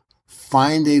 Sure.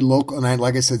 Find a local, and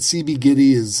like I said, CB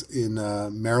Giddy is in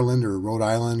Maryland or Rhode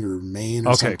Island or Maine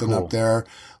or something cool. up there.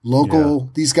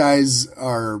 Local, these guys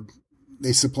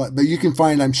they supply, but you can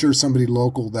find, I'm sure, somebody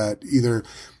local that either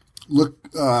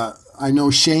I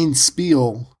know Shane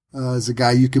Spiel is a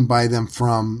guy you can buy them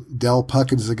from. Del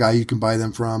Puckett is a guy you can buy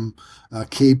them from.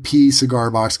 KP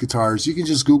Cigar Box Guitars. You can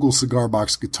just Google Cigar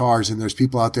Box Guitars, and there's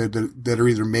people out there that are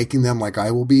either making them like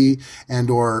I will be, and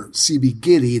or CB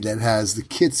Giddy that has the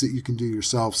kits that you can do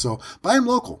yourself. So buy them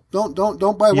local. Don't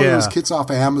buy one of those kits off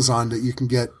of Amazon that you can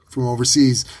get from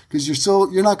overseas, because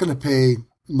you're not going to pay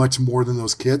much more than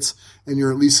those kits, and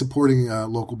you're at least supporting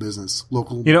local business,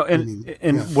 local.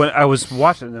 When I was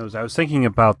watching those, I was thinking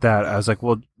about that. I was like,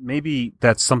 well, maybe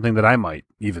that's something that I might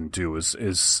even do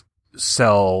is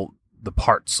sell the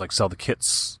parts, like sell the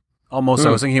kits. Almost,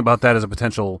 I was thinking about that as a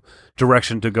potential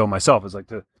direction to go myself. Is like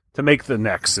to make the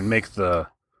necks and make the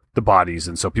bodies,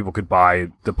 and so people could buy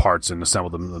the parts and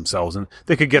assemble them themselves, and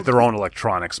they could get their own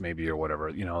electronics maybe or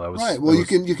whatever. That was right. Well, you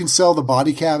can sell the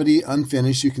body cavity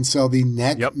unfinished. You can sell the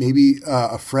neck, maybe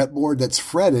a fretboard that's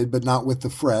fretted but not with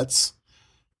the frets.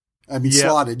 I mean,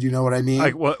 slotted. You know what I mean?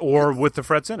 Or with the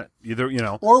frets in it, either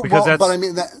but I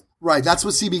mean that. Right, that's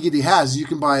what CB Giddy has. You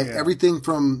can buy everything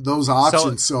from those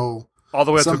options. So all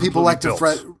the way up some to people like to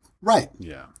fret. Right.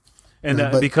 Yeah,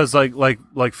 and because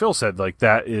like Phil said, like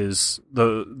that is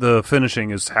the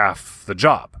finishing is half the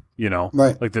job.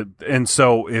 Right. And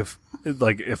so if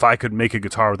I could make a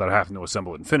guitar without having to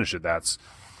assemble it and finish it, that's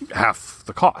half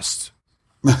the cost.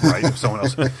 Right. If someone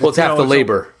else, well, it's half the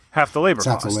labor. Half the labor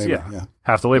cost.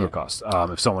 Half the labor cost.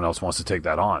 If someone else wants to take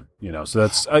that on, so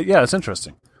that's it's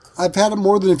interesting. I've had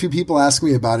more than a few people ask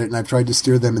me about it, and I've tried to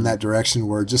steer them in that direction.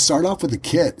 Where just start off with a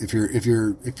kit. If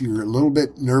you're a little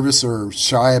bit nervous or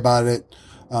shy about it,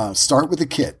 start with a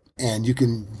kit, and you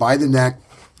can buy the neck,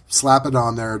 slap it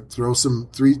on there, throw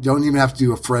don't even have to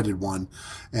do a fretted one,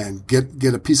 and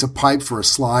get a piece of pipe for a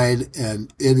slide,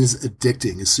 and it is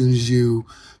addicting. As soon as you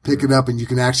pick it up and you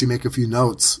can actually make a few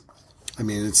notes, I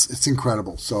mean, it's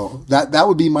incredible. So that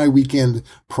would be my weekend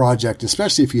project,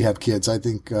 especially if you have kids. I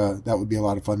think that would be a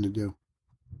lot of fun to do.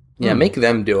 Yeah, make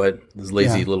them do it. Those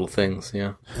lazy little things.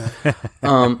 Yeah.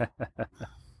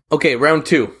 Okay, round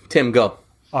 2. Tim, go.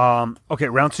 Okay,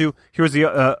 round 2. Here's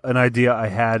an idea I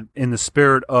had in the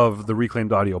spirit of the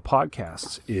Reclaimed Audio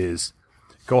podcasts is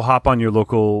go hop on your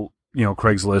local,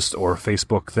 Craigslist or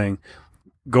Facebook thing,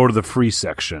 go to the free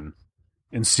section,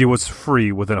 and see what's free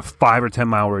within a 5 or 10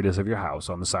 mile radius of your house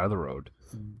on the side of the road.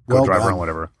 Go drive around,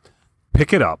 whatever.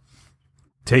 Pick it up,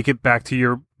 take it back to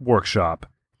your workshop,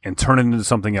 and turn it into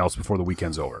something else before the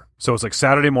weekend's over. So it's like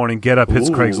Saturday morning, get up, hits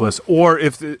Craigslist, or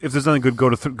if there's nothing good, go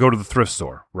to the thrift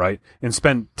store, right? And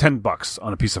spend $10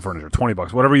 on a piece of furniture,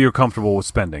 $20, whatever you're comfortable with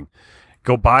spending.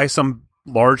 Go buy some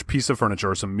large piece of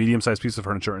furniture or some medium-sized piece of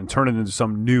furniture and turn it into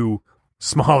some new,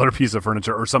 smaller piece of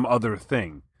furniture or some other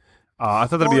thing. I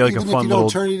thought that'd be like a fun little... Even if you don't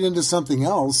turn it into something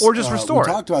else... Or just restore it.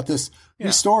 We talked about this. Yeah.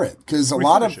 Restore it. Because a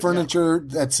lot of furniture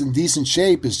that's in decent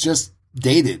shape is just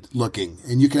dated looking.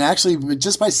 And you can actually,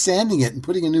 just by sanding it and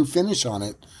putting a new finish on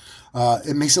it,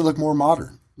 it makes it look more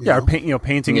modern. Or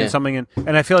painting it something.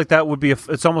 And I feel like that would be...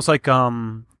 it's almost like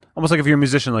if you're a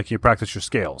musician, like you practice your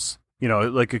scales.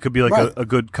 Like it could be like a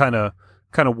good kind of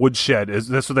woodshed.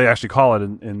 That's what they actually call it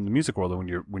in the music world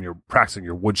when you're practicing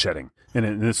your woodshedding.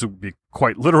 And this would be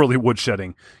quite literally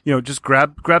woodshedding. Just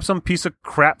grab some piece of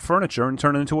crap furniture and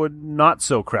turn it into a not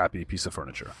so crappy piece of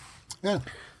furniture. Yeah.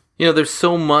 There's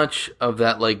so much of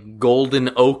that like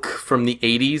golden oak from the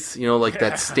 80s, like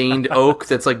that stained oak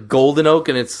that's like golden oak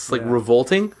and it's like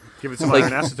revolting. Give it some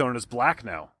iron acetone and it's black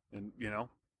now. And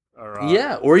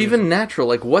or even natural.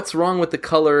 Like what's wrong with the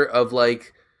color of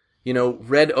like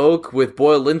red oak with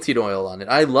boiled linseed oil on it?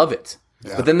 I love it.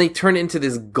 Yeah. But then they turn it into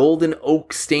this golden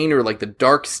oak stain or like the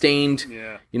dark stained,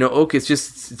 oak.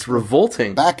 It's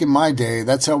revolting. Back in my day,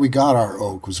 that's how we got our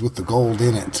oak, was with the gold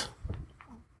in it.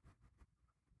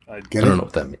 I don't know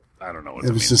what that means. I don't know what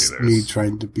it was just me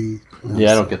trying to be. I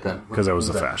don't get that. Because that was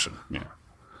the fashion. Yeah.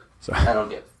 So I don't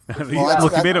get it.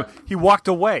 Look, he walked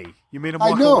away. You made him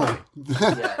walk away.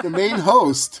 The main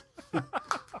host.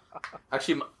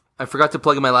 Actually, I forgot to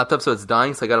plug in my laptop, so it's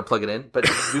dying, so I got to plug it in. But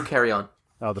do carry on.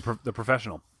 Oh, the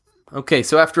professional. Okay,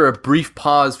 so after a brief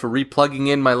pause for replugging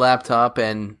in my laptop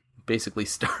and basically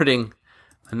starting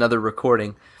another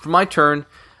recording, for my turn,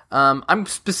 I'm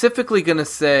specifically going to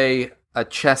say a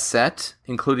chess set,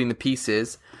 including the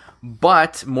pieces,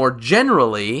 but more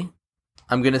generally,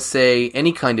 I'm going to say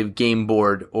any kind of game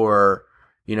board or,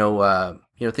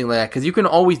 thing like that, because you can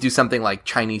always do something like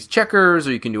Chinese checkers,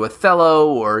 or you can do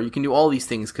Othello, or you can do all these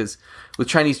things, because with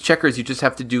Chinese checkers, you just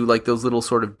have to do like those little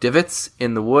sort of divots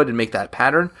in the wood and make that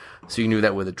pattern. So you can do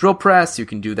that with a drill press, you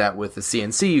can do that with a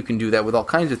CNC, you can do that with all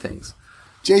kinds of things.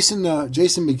 Jason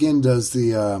McGinn does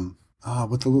the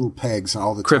with the little pegs and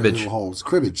all the tiny Cribbage. little holes.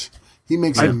 Cribbage. He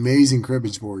makes an amazing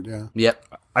cribbage board. Yeah. Yep.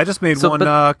 I just made one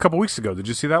a couple weeks ago. Did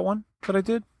you see that one that I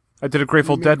did? I did a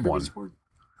Grateful You made a Dead one. cribbage board?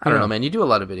 I don't know, man. You do a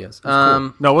lot of videos.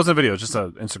 Cool. No, it wasn't a video. It was just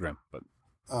an Instagram. But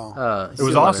it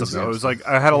was awesome, though. It was like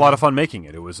I had a lot of fun making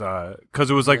it. It was because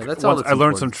it was like that's all once that's I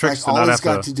learned some important. tricks to all not he's have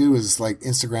got to do is like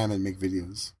Instagram and make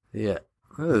videos. Yeah.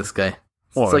 Look at this guy.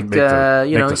 Well, It's like, make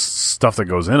the stuff that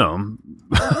goes in them.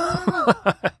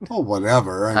 Oh,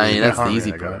 whatever. I mean, that's the yeah,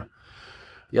 easy I got part. it.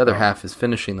 The other half is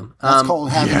finishing them. That's called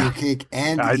having your cake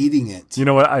and eating it. You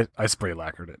know what? I spray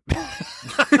lacquered it.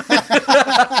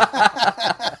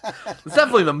 It's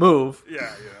definitely the move.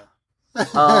 yeah.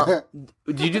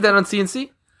 Did you do that on CNC?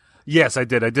 Yes, I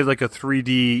did. I did like a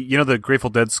 3D. You know the Grateful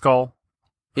Dead skull.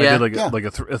 Yeah. I did like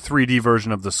a 3D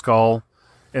version of the skull,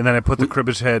 and then I put the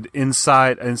cribbage head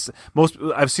inside. And most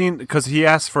I've seen, because he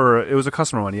asked for, it was a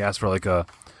customer one. He asked for like a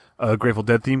Grateful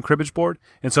Dead themed cribbage board,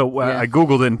 and so I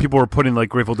googled it, and people were putting like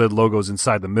Grateful Dead logos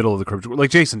inside the middle of the cribbage board,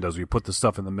 like Jason does. We put the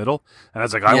stuff in the middle, and I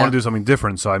was like, I want to do something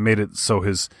different, so I made it so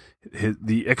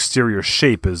the exterior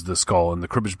shape is the skull, and the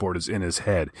cribbage board is in his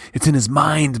head. It's in his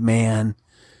mind, man.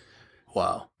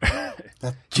 Wow.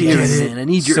 Jason, I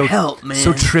need your help, man.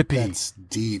 So trippy. That's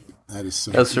deep. That is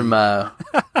so That was deep. from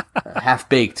Half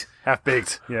Baked, Half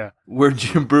baked, yeah. where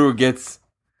Jim Brewer gets,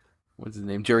 what's his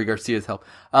name? Jerry Garcia's help.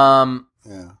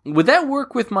 Yeah. Would that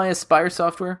work with my Aspire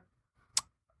software?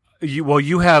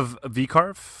 You have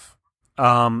VCarve.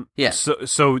 Yeah.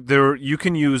 So there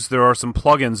are some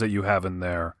plugins that you have in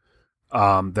there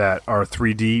that are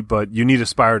 3D, but you need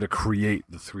Aspire to create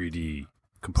the 3D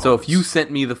components. So if you sent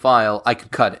me the file, I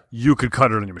could cut it. you could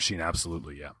cut it on your machine,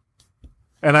 absolutely, yeah.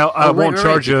 And I won't right,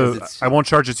 charge you. because it's- I won't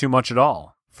charge you too much at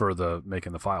all for the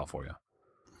making the file for you.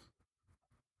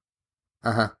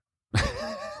 Uh-huh.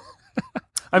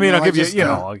 I mean, No, I'll give just, you.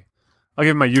 I'll give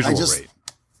you my usual rate.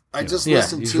 I just Yeah,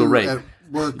 listened usual to rate. at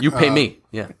work. You pay me.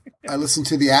 Yeah. I listened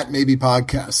to the At Maybe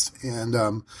podcast,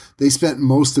 and they spent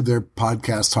most of their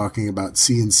podcast talking about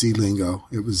CNC lingo.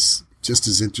 It was just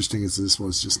as interesting as this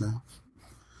was just now.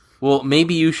 Well,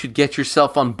 maybe you should get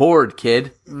yourself on board,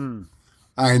 kid.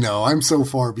 I know. I'm so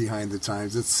far behind the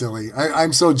times. It's silly.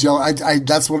 I'm so jealous.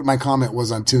 That's what my comment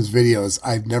was on Tim's videos.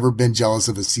 I've never been jealous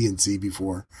of a CNC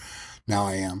before. Now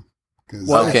I am.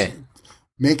 Well, okay.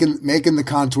 Making the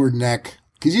contoured neck.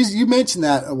 Because you mentioned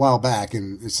that a while back,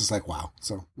 and it's just like, wow.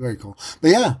 So, very cool. But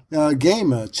yeah,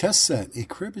 a chess set, a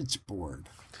cribbage board.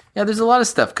 Yeah, there's a lot of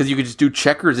stuff, because you could just do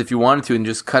checkers if you wanted to and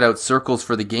just cut out circles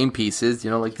for the game pieces.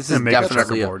 Like this is And make a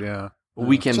definitely checkerboard, yeah. a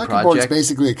weekend Checkerboard's project.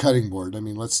 basically a cutting board. I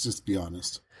mean, let's just be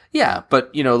honest. Yeah,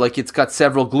 but like it's got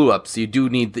several glue ups, so you do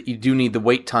need the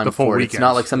wait time The full for it. It's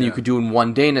not weekends, like something you yeah. could do in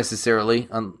one day necessarily.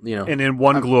 And in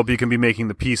one glue up, you can be making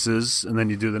the pieces, and then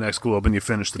you do the next glue up, and you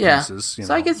finish the pieces.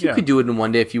 So I guess you could do it in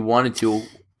one day if you wanted to.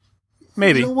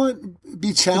 Maybe. You know what? It'd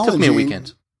be challenging. It took me a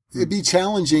weekend. It'd be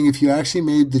challenging if you actually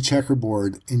made the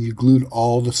checkerboard and you glued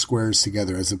all the squares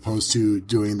together as opposed to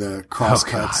doing the cross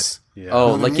cuts. Yeah.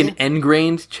 Oh, what I like mean? an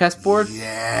end-grained chessboard?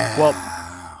 Yeah. Well,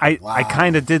 I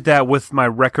kind of did that with my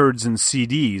records and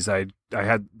CDs. I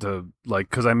had to,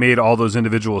 because I made all those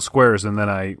individual squares, and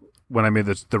then when I made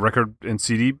the record and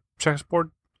CD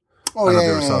chessboard. Oh, I don't know yeah,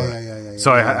 if you ever saw that. yeah.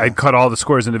 So I cut all the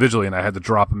squares individually, and I had to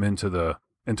drop them into a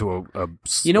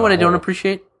You know what I don't hole.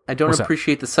 appreciate? I don't What's that?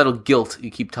 appreciate the subtle guilt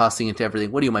you keep tossing into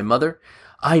everything. What are you, my mother?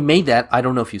 I made that. I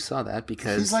don't know if you saw that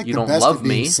because He's like you the don't best love at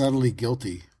being me. subtly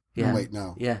guilty. Yeah. No, wait,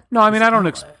 no. Yeah. No, I mean I don't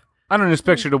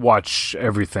expect you to watch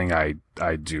everything I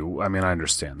do. I mean I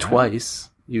understand that. Twice.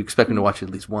 You expect me to watch it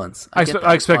at least once. I get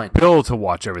that. expect Fine. Bill to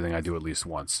watch everything I do at least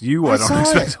once. I don't saw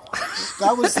expect. it.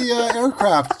 That was the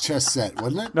aircraft chess set,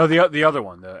 wasn't it? No, the other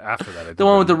one. After that, I did The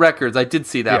one with the records. I did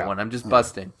see that Yeah. one. I'm just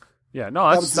busting. Yeah, no,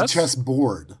 That was the that's chess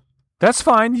board. That's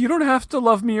fine. You don't have to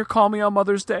love me or call me on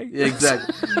Mother's Day.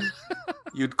 Exactly.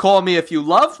 You'd call me if you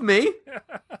loved me.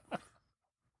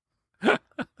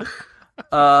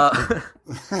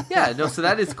 Yeah, no, so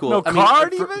that is cool. No I mean,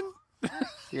 card for- even.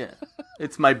 Yeah.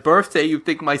 It's my birthday. You'd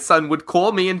think my son would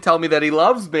call me and tell me that he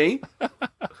loves me.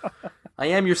 I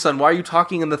am your son. Why are you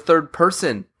talking in the third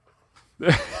person?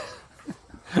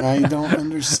 I don't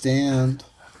understand.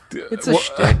 It's a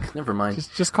shtick. Never mind.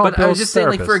 Just call But I was just saying,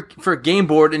 like, therapist. for a game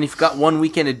board, and if you've got one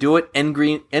weekend to do it,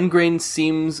 Engrain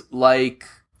seems like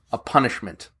a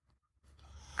punishment.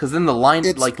 Because then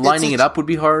lining it up would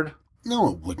be hard. No,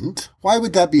 it wouldn't. Why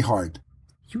would that be hard?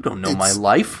 You don't know my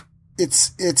life.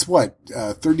 It's what,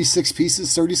 36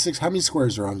 pieces? 36? How many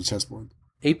squares are on the chessboard?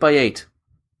 8x8.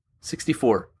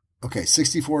 64. Okay,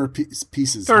 64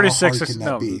 pieces. 36 How hard can that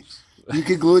no. be? You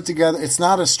could glue it together. It's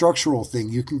not a structural thing.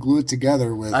 You can glue it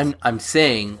together with... I'm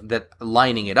saying that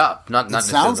lining it up, not It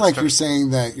sounds like you're saying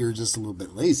that you're just a little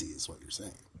bit lazy, is what you're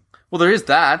saying. Well, there is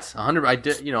that. 100. I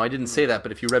didn't say that,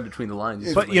 but if you read between the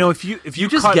lines, But if you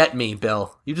just cut, get me,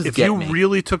 Bill. You just if get you me.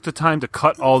 really took the time to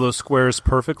cut all those squares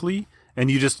perfectly, and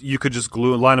you could just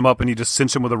line them up and you just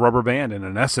cinch them with a rubber band, and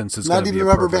in essence, it's Not gonna even be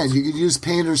rubber perfect. band. You could use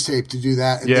painter's tape to do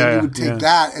that, and Yeah, then you would take yeah.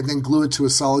 that and then glue it to a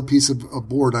solid piece of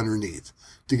board underneath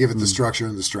to give it the structure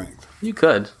and the strength. You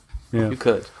could. Yeah. You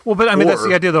could. Well, but I mean, that's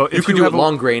the idea, though. You If could do have it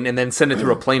long grain and then send it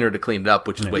through a planer to clean it up,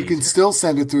 which is way You can easier. still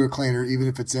send it through a planer, even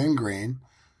if it's end grain.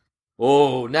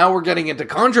 Oh, now we're getting into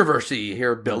controversy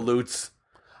here, Bill Lutz.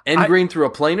 End grain through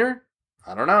a planer?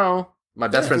 I don't know. My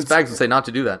best friend Spags would say not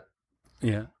to do that.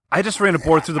 Yeah. I just ran a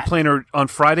board through the planer on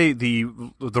Friday the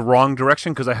wrong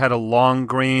direction because I had a long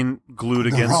grain glued The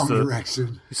against wrong the.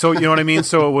 direction. So you know what I mean.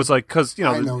 So it was like because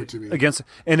I know what you mean. against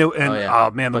yeah.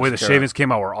 oh man, the way the Bunch of shavings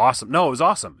came out were awesome. No, it was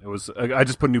awesome. It was. I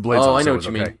just put new blades Oh, on. I so know it what was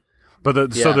you okay. mean.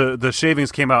 But Yeah. the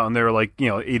shavings came out and they were like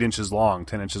 8 inches long,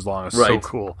 10 inches long. It was so Right.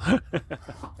 cool.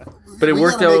 But it We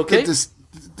worked gotta out make okay?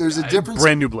 there's a difference.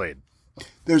 Brand new blade.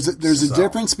 There's a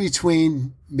difference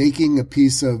between making a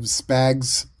piece of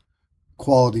Spags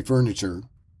quality furniture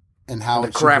and how The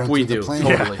it should crap run we through do. the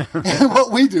planer. Totally. And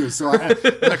what we do. So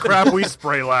The crap we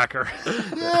spray lacquer.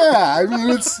 yeah, I mean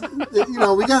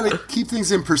we got to keep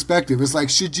things in perspective. It's like,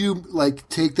 should you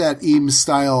take that Eames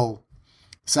style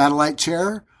satellite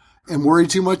chair and worry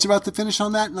too much about the finish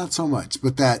on that? Not so much.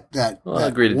 But I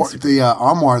agree to disagree. the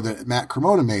armoire that Matt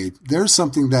Cremona made, there's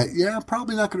something that I'm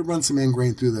probably not going to run some end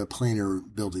grain through the planer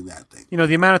building that thing.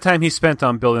 The amount of time he spent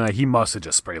on building that, he must have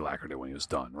just spray lacquered it when he was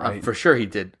done, right? For sure he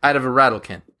did. Out of a rattle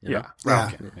can. you know? Yeah.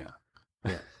 Okay.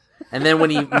 Yeah. And then when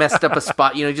he messed up a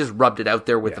spot, he just rubbed it out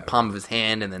there with the palm of his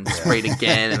hand and then sprayed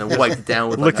again and then wiped it down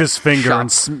with Licked his finger shop.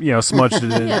 and smudged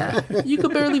it in. Yeah, you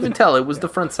could barely even tell. It was the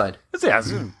front side. Yeah,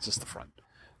 it's just the front.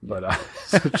 But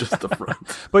Just the front.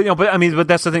 but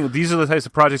that's the thing. These are the types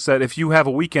of projects that if you have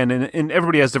a weekend and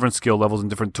everybody has different skill levels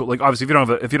and different tools. Like obviously, if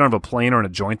you don't have a planer and a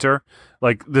jointer,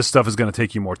 like this stuff is going to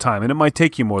take you more time, and it might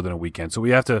take you more than a weekend. So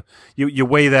we have to you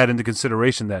weigh that into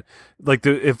consideration. That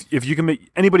if you can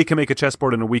anybody can make a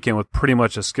chessboard in a weekend with pretty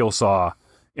much a skill saw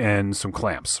and some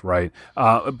clamps, right?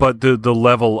 But the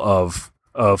level of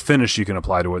finish you can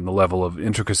apply to it and the level of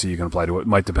intricacy you can apply to it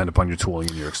might depend upon your tooling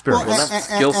and your experience. Well, that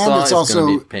skill saw is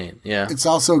going to be a pain. Yeah. It's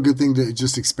also a good thing to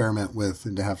just experiment with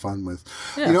and to have fun with.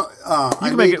 Yeah.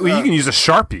 you can use a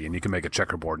Sharpie and you can make a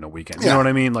checkerboard in a weekend. You know what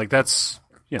I mean? Like that's.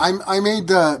 I made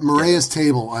the Maria's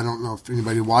table. I don't know if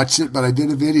anybody watched it, but I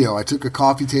did a video. I took a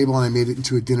coffee table and I made it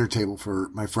into a dinner table for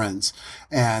my friends.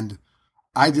 And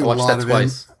I did I watched that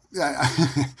twice.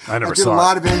 I never I did saw a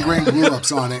lot it. of end-grain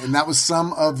glue-ups on it, and that was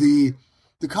some of the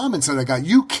comments that I got.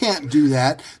 You can't do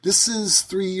that. This is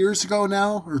 3 years ago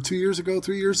now, or 3 years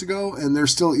ago, and they're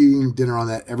still eating dinner on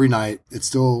that every night. It's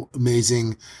still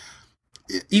amazing.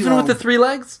 Even with the 3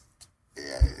 legs?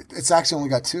 It's actually only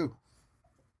got 2.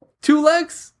 2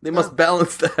 legs? They must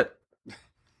balance that.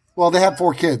 Well, they have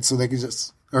 4 kids, so they can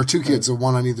just... Or 2 kids, so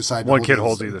one on either side. One kid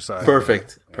holds either side.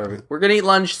 Perfect. We're going to eat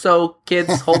lunch, so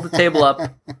kids, hold the table up.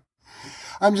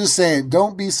 I'm just saying,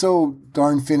 don't be so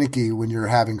darn finicky when you're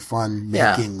having fun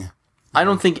making. I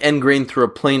don't think end grain through a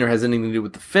planer has anything to do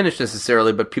with the finish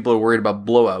necessarily, but people are worried about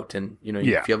blowout. And,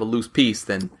 if you have a loose piece,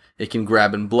 then it can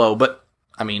grab and blow. But,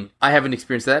 I mean, I haven't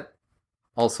experienced that.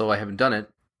 Also, I haven't done it.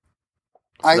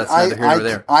 So that's neither here nor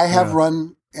there. I have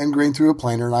run end grain through a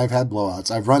planer, and I've had blowouts.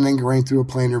 I've run end grain through a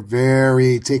planer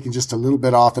taking just a little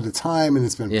bit off at a time, and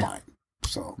it's been fine.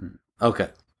 So okay.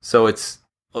 So it's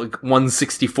like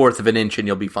 1/64 of an inch and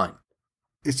you'll be fine.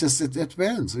 It's just, it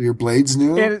depends. Are your blades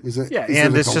new? Is it a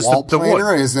just DeWalt the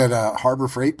planer? wood. Is it a Harbor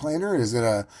Freight planer? Is it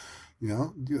a,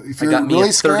 if I you're got me really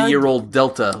a scared, 30-year-old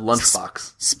Delta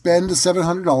lunchbox. spend the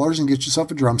 $700 and get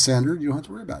yourself a drum sander. You don't have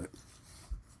to worry about it.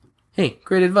 Hey,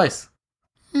 great advice.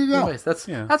 There you go. Anyways,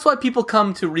 that's why people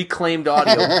come to Reclaimed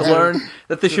Audio to learn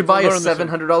that they should buy a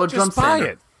 $700 drum Just buy sander.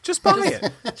 it. Just buy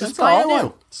it. Just buy all I a want.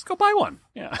 new. Just go buy one.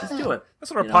 Yeah. Just do it.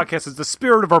 That's what our podcast is. The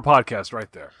spirit of our podcast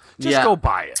right there. Just go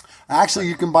buy it. Actually,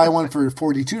 you can buy one for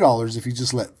 $42 if you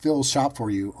just let Phil shop for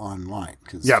you online.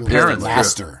 Phil's apparently. the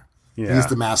master. Yeah. He's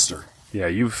the master. Yeah,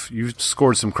 you've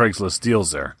scored some Craigslist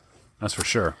deals there. That's for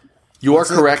sure. You are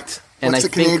correct. And What's I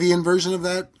the think Canadian version of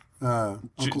that?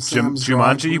 Uncle Sam's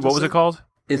Garage, Jumanji? What was it called?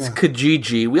 it's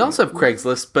Kijiji. We also have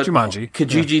Craigslist, but Jumanji.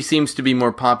 Kijiji seems to be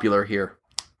more popular here.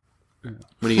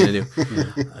 What are you gonna do?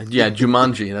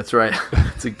 Jumanji. That's right.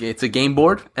 It's a game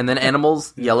board, and then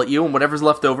animals yell at you, and whatever's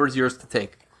left over is yours to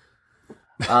take.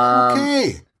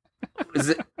 Okay. Is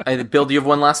it? Bill, do you have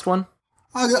one last one?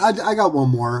 I got one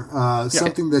more.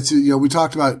 Something that's, we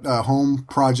talked about home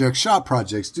projects, shop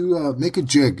projects. Make a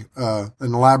jig, an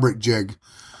elaborate jig.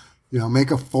 Make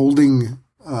a folding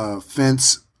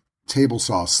fence table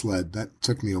saw sled. That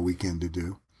took me a weekend to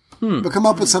do. But come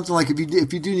up with something like if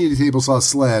you do need a table saw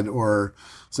sled or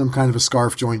some kind of a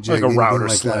scarf joint jig, Like a router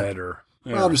like sled that. or...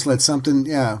 Router sled, something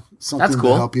That's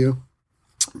cool. to help you.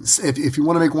 If you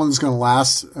want to make one that's going to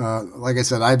last, like I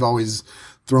said, I've always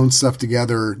thrown stuff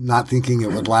together not thinking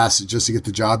it would last just to get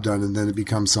the job done, and then it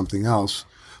becomes something else.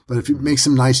 But if you make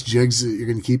some nice jigs that you're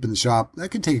going to keep in the shop, that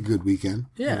could take a good weekend.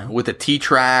 Yeah, with a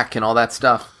T-track and all that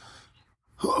stuff.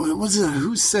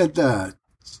 Who said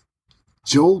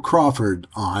Joel Crawford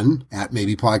on at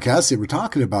Maybe Podcast? They were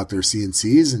talking about their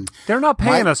CNCs, and They're not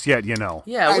paying us yet, Yeah, I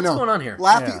what's know. going on here?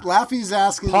 Laffy's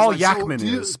asking. Paul he's like, Yakman "So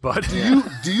is, but...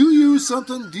 Do you use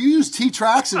something? Do you use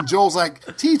T-tracks? And Joel's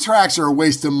like, T-tracks are a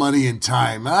waste of money and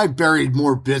time. I buried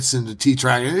more bits into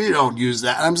T-track, and you don't use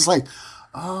that. And I'm just like,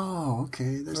 oh,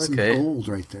 okay. There's some gold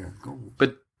right there. Gold.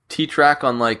 But T-track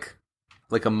on like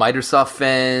a miter saw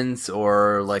fence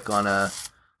or like on a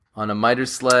miter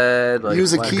sled. Like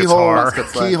Use a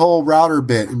keyhole router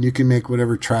bit, and you can make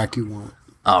whatever track you want.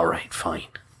 All right, fine.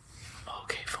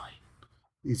 Okay, fine.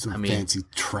 Need some fancy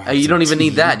tracks. You don't even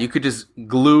need that. You could just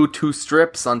glue 2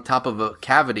 strips on top of a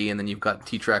cavity, and then you've got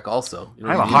T-track also. You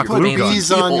I have a need hot your glue hands gun.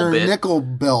 These on your bit. nickel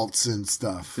belts and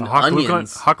stuff. A hot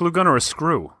onions. glue gun or a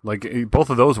screw. Like, both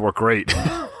of those work great.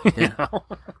 Yeah.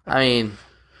 I mean, you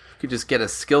could just get a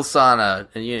skill saw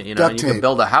and you Duct can tape.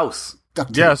 build a house. Duct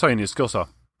tape. Yeah, that's all you need, a skill saw.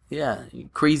 Yeah,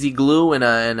 crazy glue and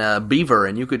a beaver,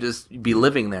 and you could just be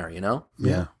living there.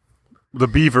 Yeah. The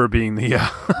beaver being the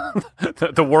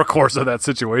the workhorse of that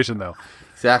situation, though.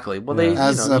 Exactly. Well, they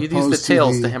As you use the opposed to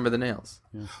tails the- to hammer the nails.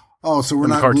 Oh, so we're In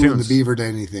the not gluing the cartoons. beaver to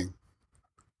anything.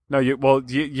 No, you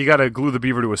got to glue the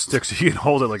beaver to a stick so you can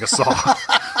hold it like a saw.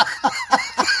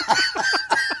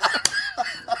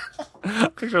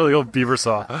 Picture the old beaver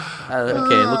saw.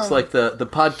 Okay, it looks like the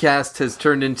podcast has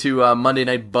turned into Monday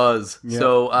Night Buzz. Yeah.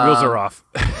 So Wheels are off.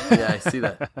 Yeah, I see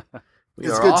that. We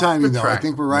It's are good off timing, the though. I track.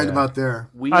 think we're right about there.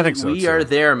 I think so, We too. are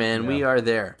there, man. Yeah. We are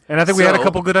there. And I think we had a So,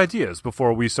 couple good ideas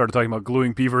before we started talking about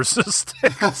gluing beavers to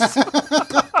sticks.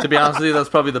 To be honest with you, that's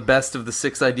probably the best of the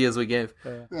 6 ideas we gave.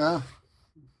 Yeah.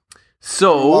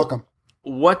 So, You're welcome.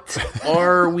 what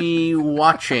are we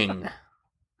watching?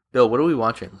 Bill, what are we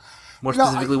watching? More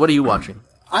specifically, what are you watching?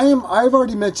 I've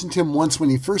already mentioned him once when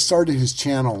he first started his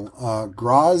channel,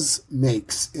 Graz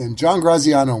Makes, and John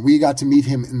Graziano. We got to meet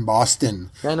him in Boston.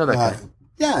 Yeah, I know that guy.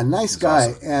 Yeah, nice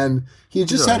guy. awesome. And he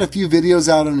just had a few videos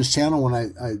out on his channel when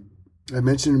I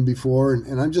mentioned him before,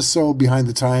 and I'm just so behind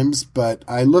the times. But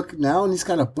I look now, and he's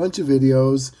got a bunch of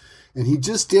videos. And he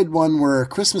just did one where at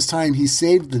Christmas time he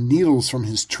saved the needles from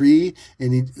his tree,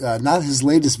 and he not his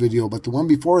latest video, but the one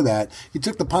before that, he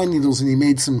took the pine needles and he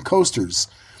made some coasters.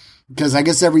 Because I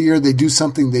guess every year they do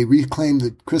something, they reclaim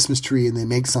the Christmas tree and they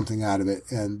make something out of it.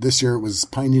 And this year it was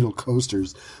pine needle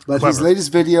coasters. But his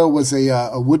latest video was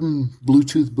a wooden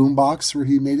Bluetooth boombox where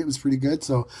he made it. It was pretty good.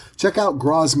 So check out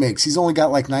Graz Makes. He's only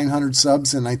got like 900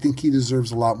 subs, and I think he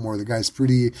deserves a lot more. The guy's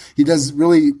he does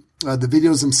really, the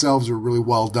videos themselves are really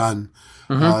well done.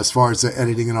 As far as the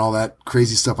editing and all that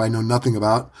crazy stuff I know nothing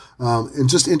about. And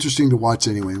just interesting to watch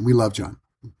anyway. And we love John.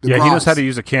 He knows how to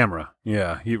use a camera.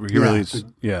 Yeah, he really is.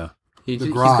 He's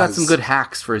got some good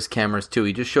hacks for his cameras too.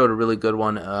 He just showed a really good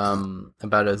one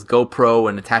about his GoPro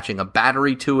and attaching a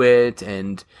battery to it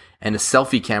and a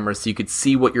selfie camera so you could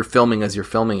see what you're filming as you're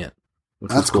filming it.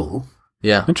 Which That's was cool.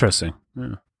 Yeah. Interesting.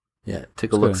 Yeah.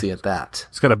 Take a look-see at that.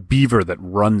 It's got a beaver that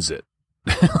runs it.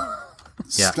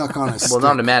 Yeah. Stuck on a stick. Well,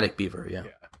 an automatic beaver, yeah.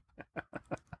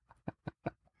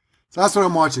 So that's what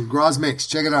I'm watching. Graz Makes.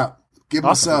 Check it out. Give him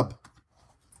a sub.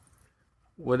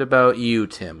 What about you,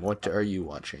 Tim? What are you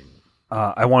watching?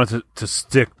 I wanted to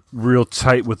stick real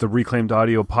tight with the Reclaimed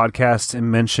Audio podcast and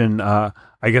mention, I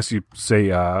guess you say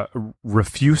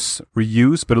refuse,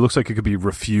 reuse, but it looks like it could be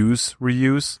refuse,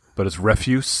 reuse, but it's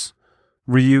refuse,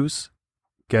 reuse.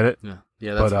 Get it? Yeah.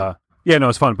 Yeah, that's fun. Yeah, no,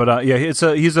 it's fun. But yeah, he's a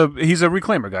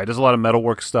reclaimer guy. He does a lot of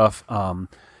metalwork stuff.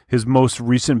 His most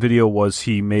recent video was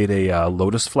he made a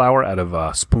lotus flower out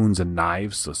of spoons and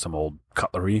knives, so some old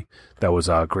cutlery. That was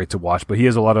great to watch. But he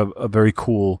has a lot of very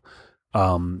cool,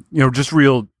 just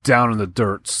real down in the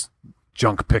dirt,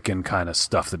 junk picking kind of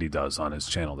stuff that he does on his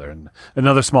channel there. And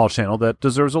another small channel that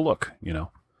deserves a look,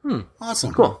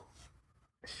 Awesome. Cool.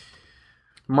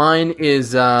 Mine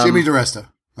is Jimmy DiResta.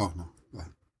 Oh, no. Go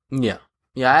ahead. Yeah.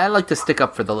 Yeah, I like to stick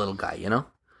up for the little guy,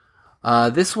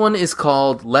 This one is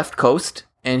called Left Coast,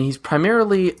 and he's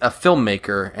primarily a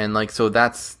filmmaker, and so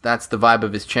that's the vibe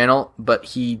of his channel, but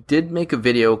he did make a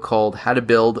video called How to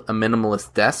Build a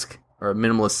Minimalist Desk, or a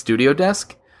Minimalist Studio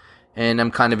Desk, and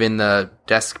I'm kind of in the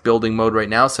desk building mode right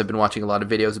now, so I've been watching a lot of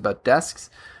videos about desks,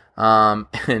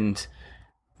 and...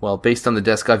 Well, based on the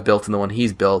desk I've built and the one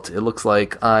he's built, it looks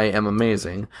like I am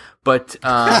amazing. But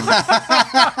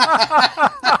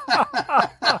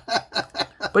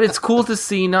but it's cool to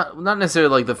see not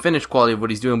necessarily like the finished quality of what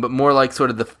he's doing, but more like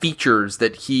sort of the features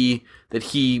that he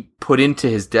put into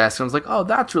his desk. And I was like, oh,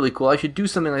 that's really cool. I should do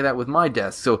something like that with my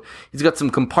desk. So he's got some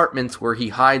compartments where he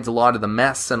hides a lot of the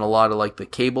mess and a lot of like the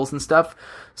cables and stuff.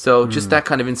 So just that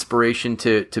kind of inspiration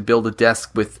to build a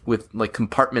desk with like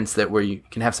compartments where you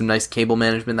can have some nice cable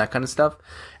management, that kind of stuff.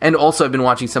 And also I've been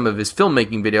watching some of his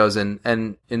filmmaking videos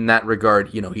and in that regard,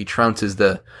 he trounces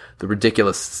the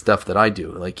ridiculous stuff that I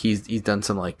do. Like he's done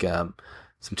some like some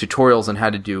tutorials on how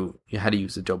to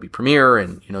use Adobe Premiere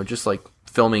and just like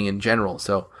filming in general.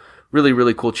 So really,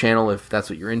 really cool channel if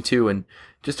that's what you're into. And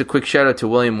just a quick shout out to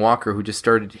William Walker, who just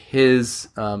started his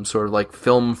sort of like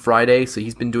Film Friday. So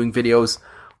he's been doing videos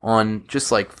on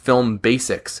just like film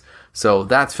basics. So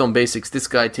that's Film Basics. This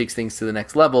guy takes things to the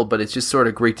next level, but it's just sort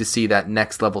of great to see that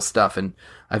next level stuff. And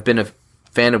I've been a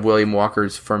fan of William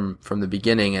Walker's from the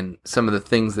beginning, and some of the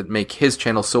things that make his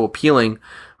channel so appealing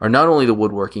are not only the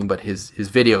woodworking, but his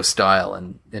video style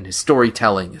and his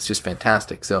storytelling is just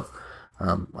fantastic. So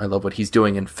I love what he's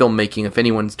doing in filmmaking. If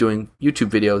anyone's doing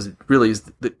YouTube videos, it really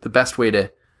is the best way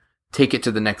to take it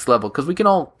to the next level, because we can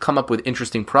all come up with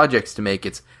interesting projects to make.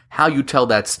 It's how you tell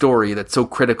that story that's so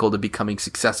critical to becoming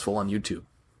successful on YouTube.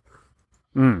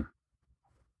 In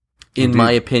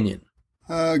my opinion.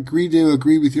 Agree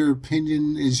with your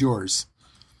opinion is yours.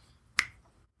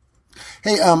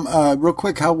 Hey, real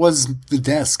quick, how was the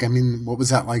desk? I mean, what was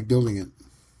that like building it?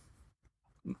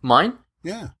 Mine?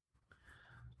 Yeah.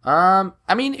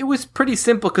 I mean, it was pretty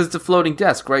simple because it's a floating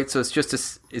desk, right? So it's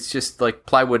just like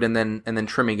plywood and then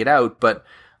trimming it out. But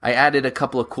I added a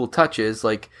couple of cool touches.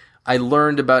 Like I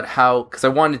learned about because I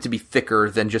wanted it to be thicker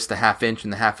than just a 1/2 inch,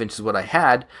 and the 1/2 inch is what I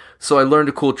had. So I learned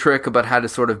a cool trick about how to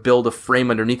sort of build a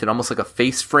frame underneath it, almost like a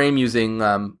face frame using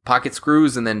pocket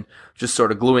screws, and then just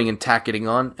sort of gluing and tacking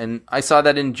on. And I saw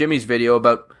that in Jimmy's video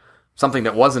about something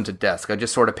that wasn't a desk. I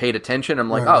just sort of paid attention. I'm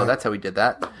like, right. That's how he did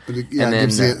that. But it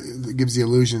gives the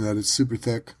illusion that it's super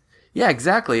thick. Yeah,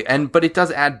 exactly. But it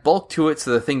does add bulk to it,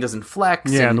 so the thing doesn't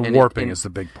flex. Yeah, and the warping is the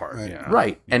big part. Right. Yeah.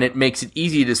 Right. And it makes it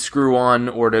easy to screw on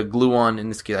or to glue on. In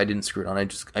this case, I didn't screw it on.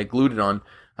 I glued it on.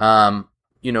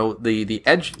 The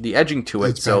edging to it.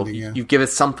 It's so bending, you give it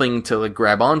something to like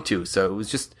grab onto. So it was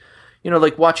just,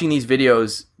 like watching these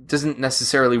videos isn't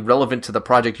necessarily relevant to the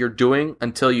project you're doing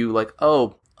until you like,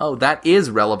 oh, that is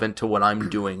relevant to what I'm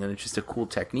doing, and it's just a cool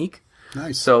technique.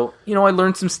 Nice. So, I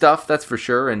learned some stuff, that's for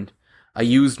sure, and I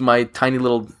used my tiny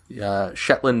little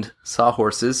Shetland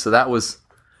sawhorses, so that was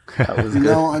good.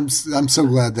 I'm so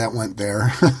glad that went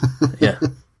there. Yeah.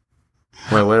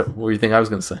 Wait, what do you think I was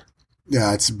going to say?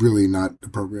 Yeah, it's really not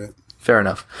appropriate. Fair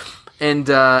enough. And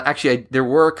actually, there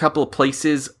were a couple of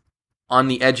places on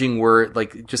the edging where,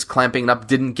 like, just clamping it up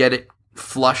didn't get it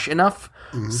flush enough.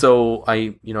 Mm-hmm. So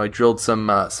I drilled some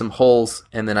holes,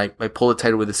 and then I pulled it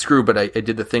tighter with a screw, but I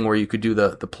did the thing where you could do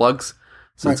the plugs.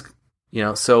 So right. It's,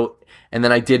 and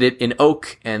then I did it in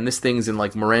oak, and this thing's in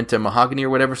like Maranta mahogany or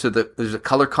whatever, so there's a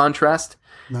color contrast.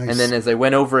 Nice. And then as I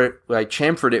went over it, I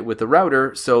chamfered it with the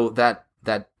router, so that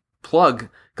plug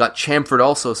got chamfered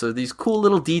also. So these cool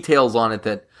little details on it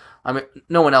that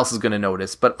no one else is going to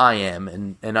notice, but I am,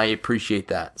 and I appreciate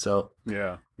that. So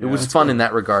yeah. It was fun in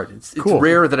that regard. It's cool.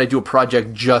 rare that I do a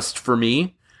project just for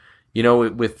me,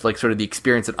 with like sort of the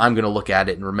experience that I'm going to look at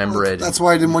it and remember it. That's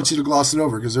why I didn't want you to gloss it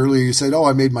over, because earlier you said,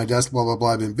 I made my desk, blah, blah,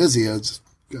 blah, I've been busy.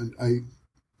 Good.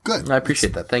 I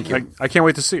appreciate that. Thank you. I can't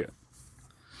wait to see it.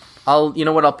 I'll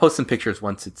post some pictures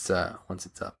once it's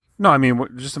up. No, I mean,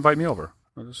 just invite me over.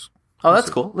 That's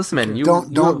cool. Listen, man,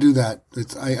 don't do that.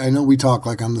 I know we talk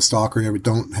like I'm the stalker and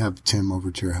everything. Don't have Tim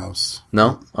over to your house.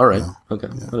 No? All right. No. Okay.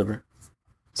 Yeah. Whatever.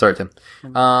 Sorry, Tim.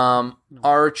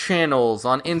 Our channels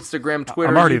on Instagram,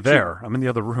 Twitter. I'm already YouTube. there. I'm in the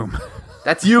other room.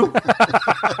 That's you.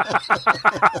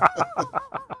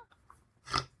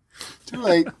 Too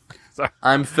late.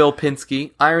 I'm Phil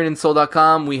Pinsky,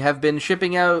 ironandsoul.com. We have been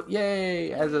shipping out,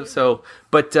 yay, as of so.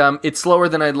 But it's slower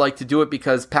than I'd like to do it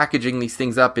because packaging these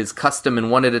things up is custom and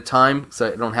one at a time.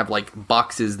 So I don't have like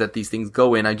boxes that these things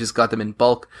go in. I just got them in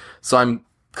bulk. So I'm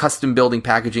custom building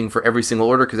packaging for every single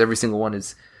order because every single one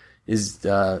is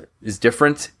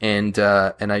different. And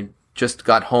I just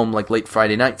got home like late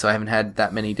Friday night, so I haven't had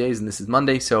that many days, and this is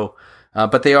Monday. So,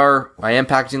 but I am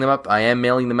packaging them up. I am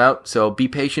mailing them out. So be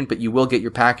patient, but you will get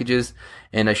your packages.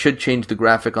 And I should change the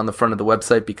graphic on the front of the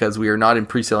website because we are not in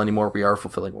pre-sale anymore. We are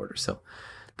fulfilling orders. So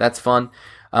that's fun.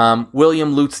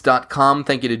 WilliamLutz.com.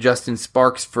 Thank you to Justin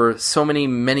Sparks for so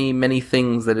many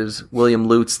things that is William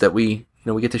Lutz that we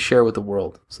get to share with the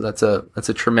world. So that's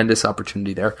a tremendous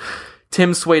opportunity there.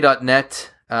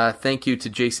 TimSway.net. Thank you to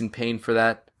Jason Payne for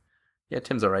that. Yeah,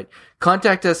 Tim's all right.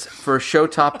 Contact us for show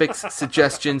topics,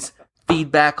 suggestions,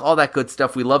 feedback, all that good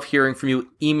stuff. We love hearing from you.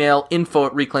 Email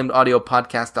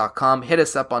info@reclaimedaudiopodcast.com. Hit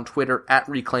us up on Twitter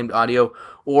 @reclaimedaudio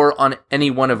or on any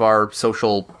one of our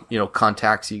social,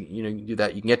 contacts. You can do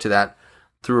that. You can get to that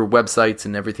through our websites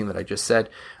and everything that I just said.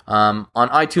 On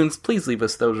iTunes, please leave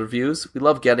us those reviews. We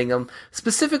love getting them.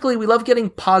 Specifically, we love getting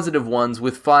positive ones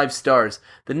with 5 stars.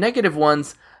 The negative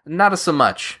ones, not so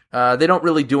much. They don't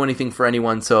really do anything for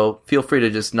anyone, so feel free to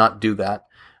just not do that.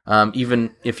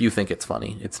 Even if you think it's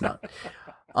funny, it's not.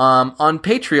 On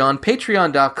Patreon,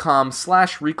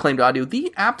 patreon.com/reclaimedaudio,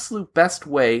 the absolute best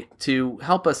way to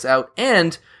help us out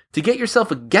and to get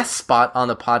yourself a guest spot on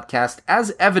the podcast,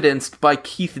 as evidenced by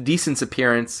Keith Decent's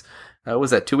appearance.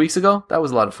 Was that 2 weeks ago? That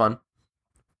was a lot of fun.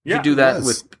 Yeah, you do that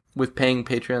with paying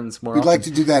patrons more We'd often. like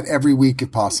to do that every week if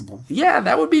possible. Yeah,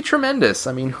 that would be tremendous.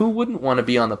 I mean, who wouldn't want to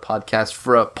be on the podcast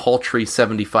for a paltry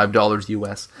 $75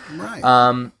 US?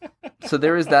 Right. So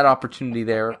there is that opportunity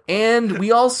there. And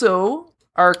we also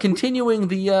are continuing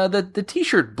the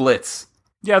T-shirt blitz.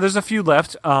 Yeah, there's a few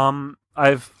left.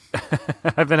 I've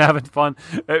I've been having fun.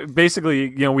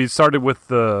 Basically, we started with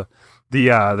the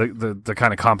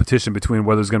kind of competition between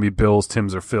whether it's going to be Bill's,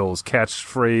 Tim's, or Phil's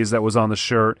catchphrase that was on the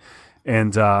shirt,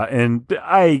 and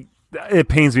it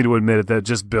pains me to admit it that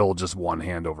just Bill just won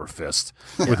hand over fist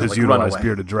with his utilized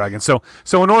bearded dragon. So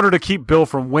in order to keep Bill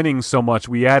from winning so much,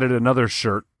 we added another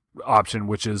shirt option,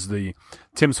 which is the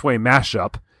Tim Sway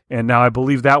mashup. And now I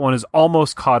believe that one is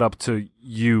almost caught up to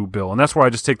you, Bill. And that's where I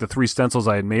just take the 3 stencils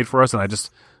I had made for us and I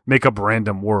just make up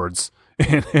random words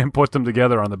and put them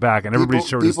together on the back. And everybody's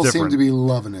shirt is different. People seem to be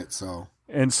loving it. So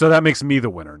that makes me the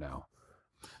winner now.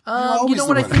 You know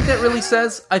what I think that really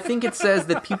says? I think it says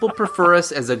that people prefer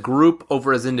us as a group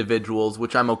over as individuals,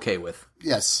 which I'm okay with.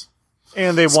 Yes.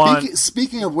 And they want...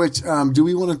 Speaking of which, do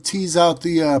we want to tease out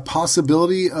the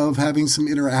possibility of having some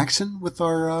interaction with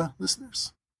our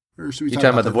listeners? Or should we talking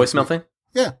about the voicemail thing?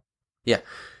 Yeah. Yeah.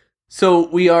 So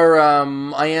we are,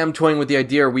 I am toying with the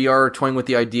idea, or we are toying with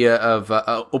the idea of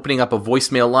opening up a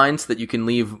voicemail line so that you can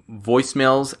leave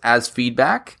voicemails as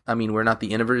feedback. I mean, we're not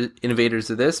the innovators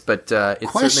of this, but it's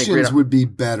questions certainly a great... would be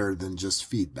better than just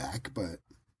feedback, but...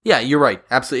 Yeah, you're right.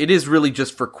 Absolutely. It is really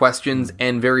just for questions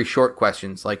and very short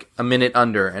questions, like a minute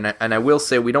under. And I will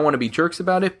say we don't want to be jerks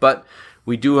about it, but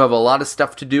we do have a lot of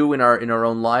stuff to do in our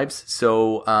own lives.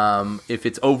 So if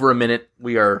it's over a minute,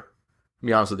 we are... To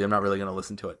be honest with you, I'm not really going to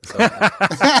listen to it. So.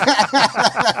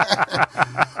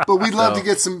 But we'd love to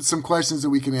get some questions that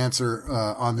we can answer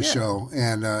on the show.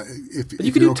 And if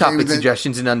you can do topic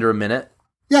suggestions in under a minute.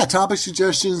 Yeah, topic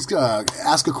suggestions.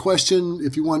 Ask a question.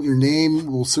 If you want your name,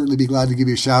 we'll certainly be glad to give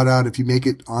you a shout out if you make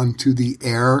it onto the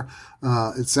air.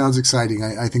 It sounds exciting.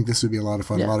 I think this would be a lot of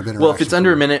fun, a lot of interaction. Well, if it's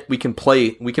under a minute, we can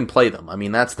play them. I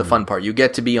mean, that's the fun part. You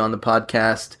get to be on the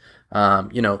podcast,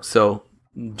 so...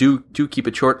 Do keep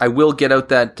it short. I will get out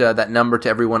that number to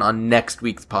everyone on next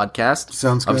week's podcast.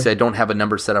 Sounds good. Obviously, I don't have a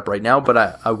number set up right now, but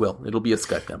I will. It'll be a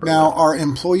Skype number. Now, are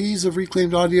employees of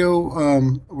Reclaimed Audio,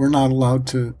 we're not allowed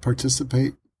to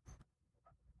participate?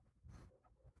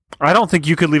 I don't think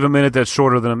you could leave a minute that's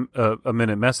shorter than a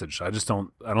minute message. I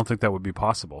don't think that would be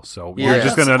possible. So we're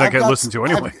just going to get listened to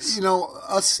anyways.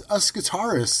 Us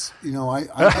guitarists, I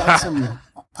got some...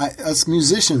 us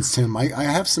musicians, Tim, I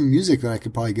have some music that I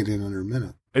could probably get in under a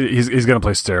minute. He's going to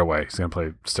play Stairway. He's going to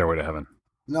play Stairway to Heaven.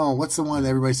 No, what's the one that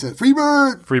everybody said?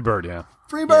 Freebird! Freebird, yeah.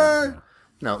 Freebird! Yeah.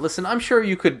 No, listen, I'm sure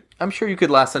you could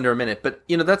last under a minute, but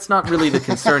that's not really the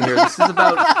concern here. This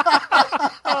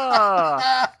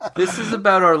is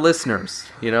about our listeners,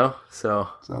 So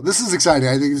this is exciting.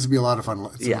 I think this would be a lot of fun.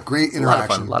 It's a great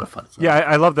interaction. A lot of fun. Yeah,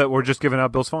 I love that we're just giving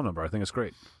out Bill's phone number. I think it's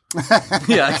great.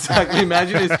 Yeah, exactly.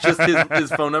 Imagine it's just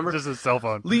his phone number. Just his cell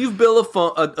phone. Leave Bill a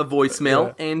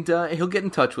voicemail, and he'll get in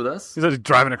touch with us. He's like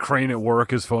driving a crane at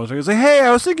work. His phone's ringing. He's like, "Hey,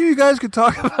 I was thinking you guys could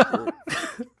talk about."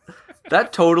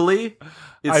 That totally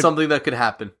is something that could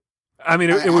happen. I mean,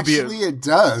 it would be. Actually, it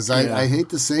does. Yeah. I hate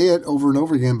to say it over and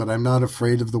over again, but I'm not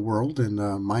afraid of the world, and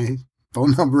my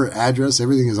phone number, address,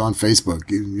 everything is on Facebook.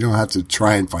 You don't have to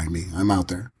try and find me. I'm out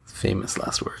there. Famous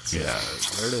last words. Yeah,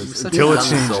 there it is. Such Until a it young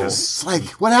changes. soul. It's like,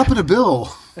 what happened to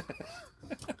Bill?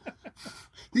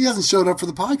 He hasn't showed up for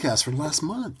the podcast for the last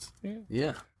month.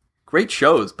 Yeah. Great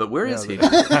shows, but where is he?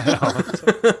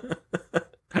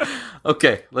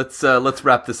 Okay, let's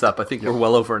wrap this up. I think we're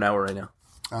well over an hour right now.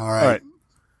 All All right. right.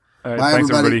 All right. Bye, Thanks,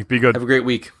 everybody. everybody. Be good. Have a great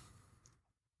week.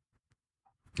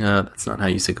 That's not how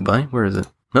you say goodbye. Where is it?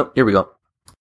 Nope, here we go.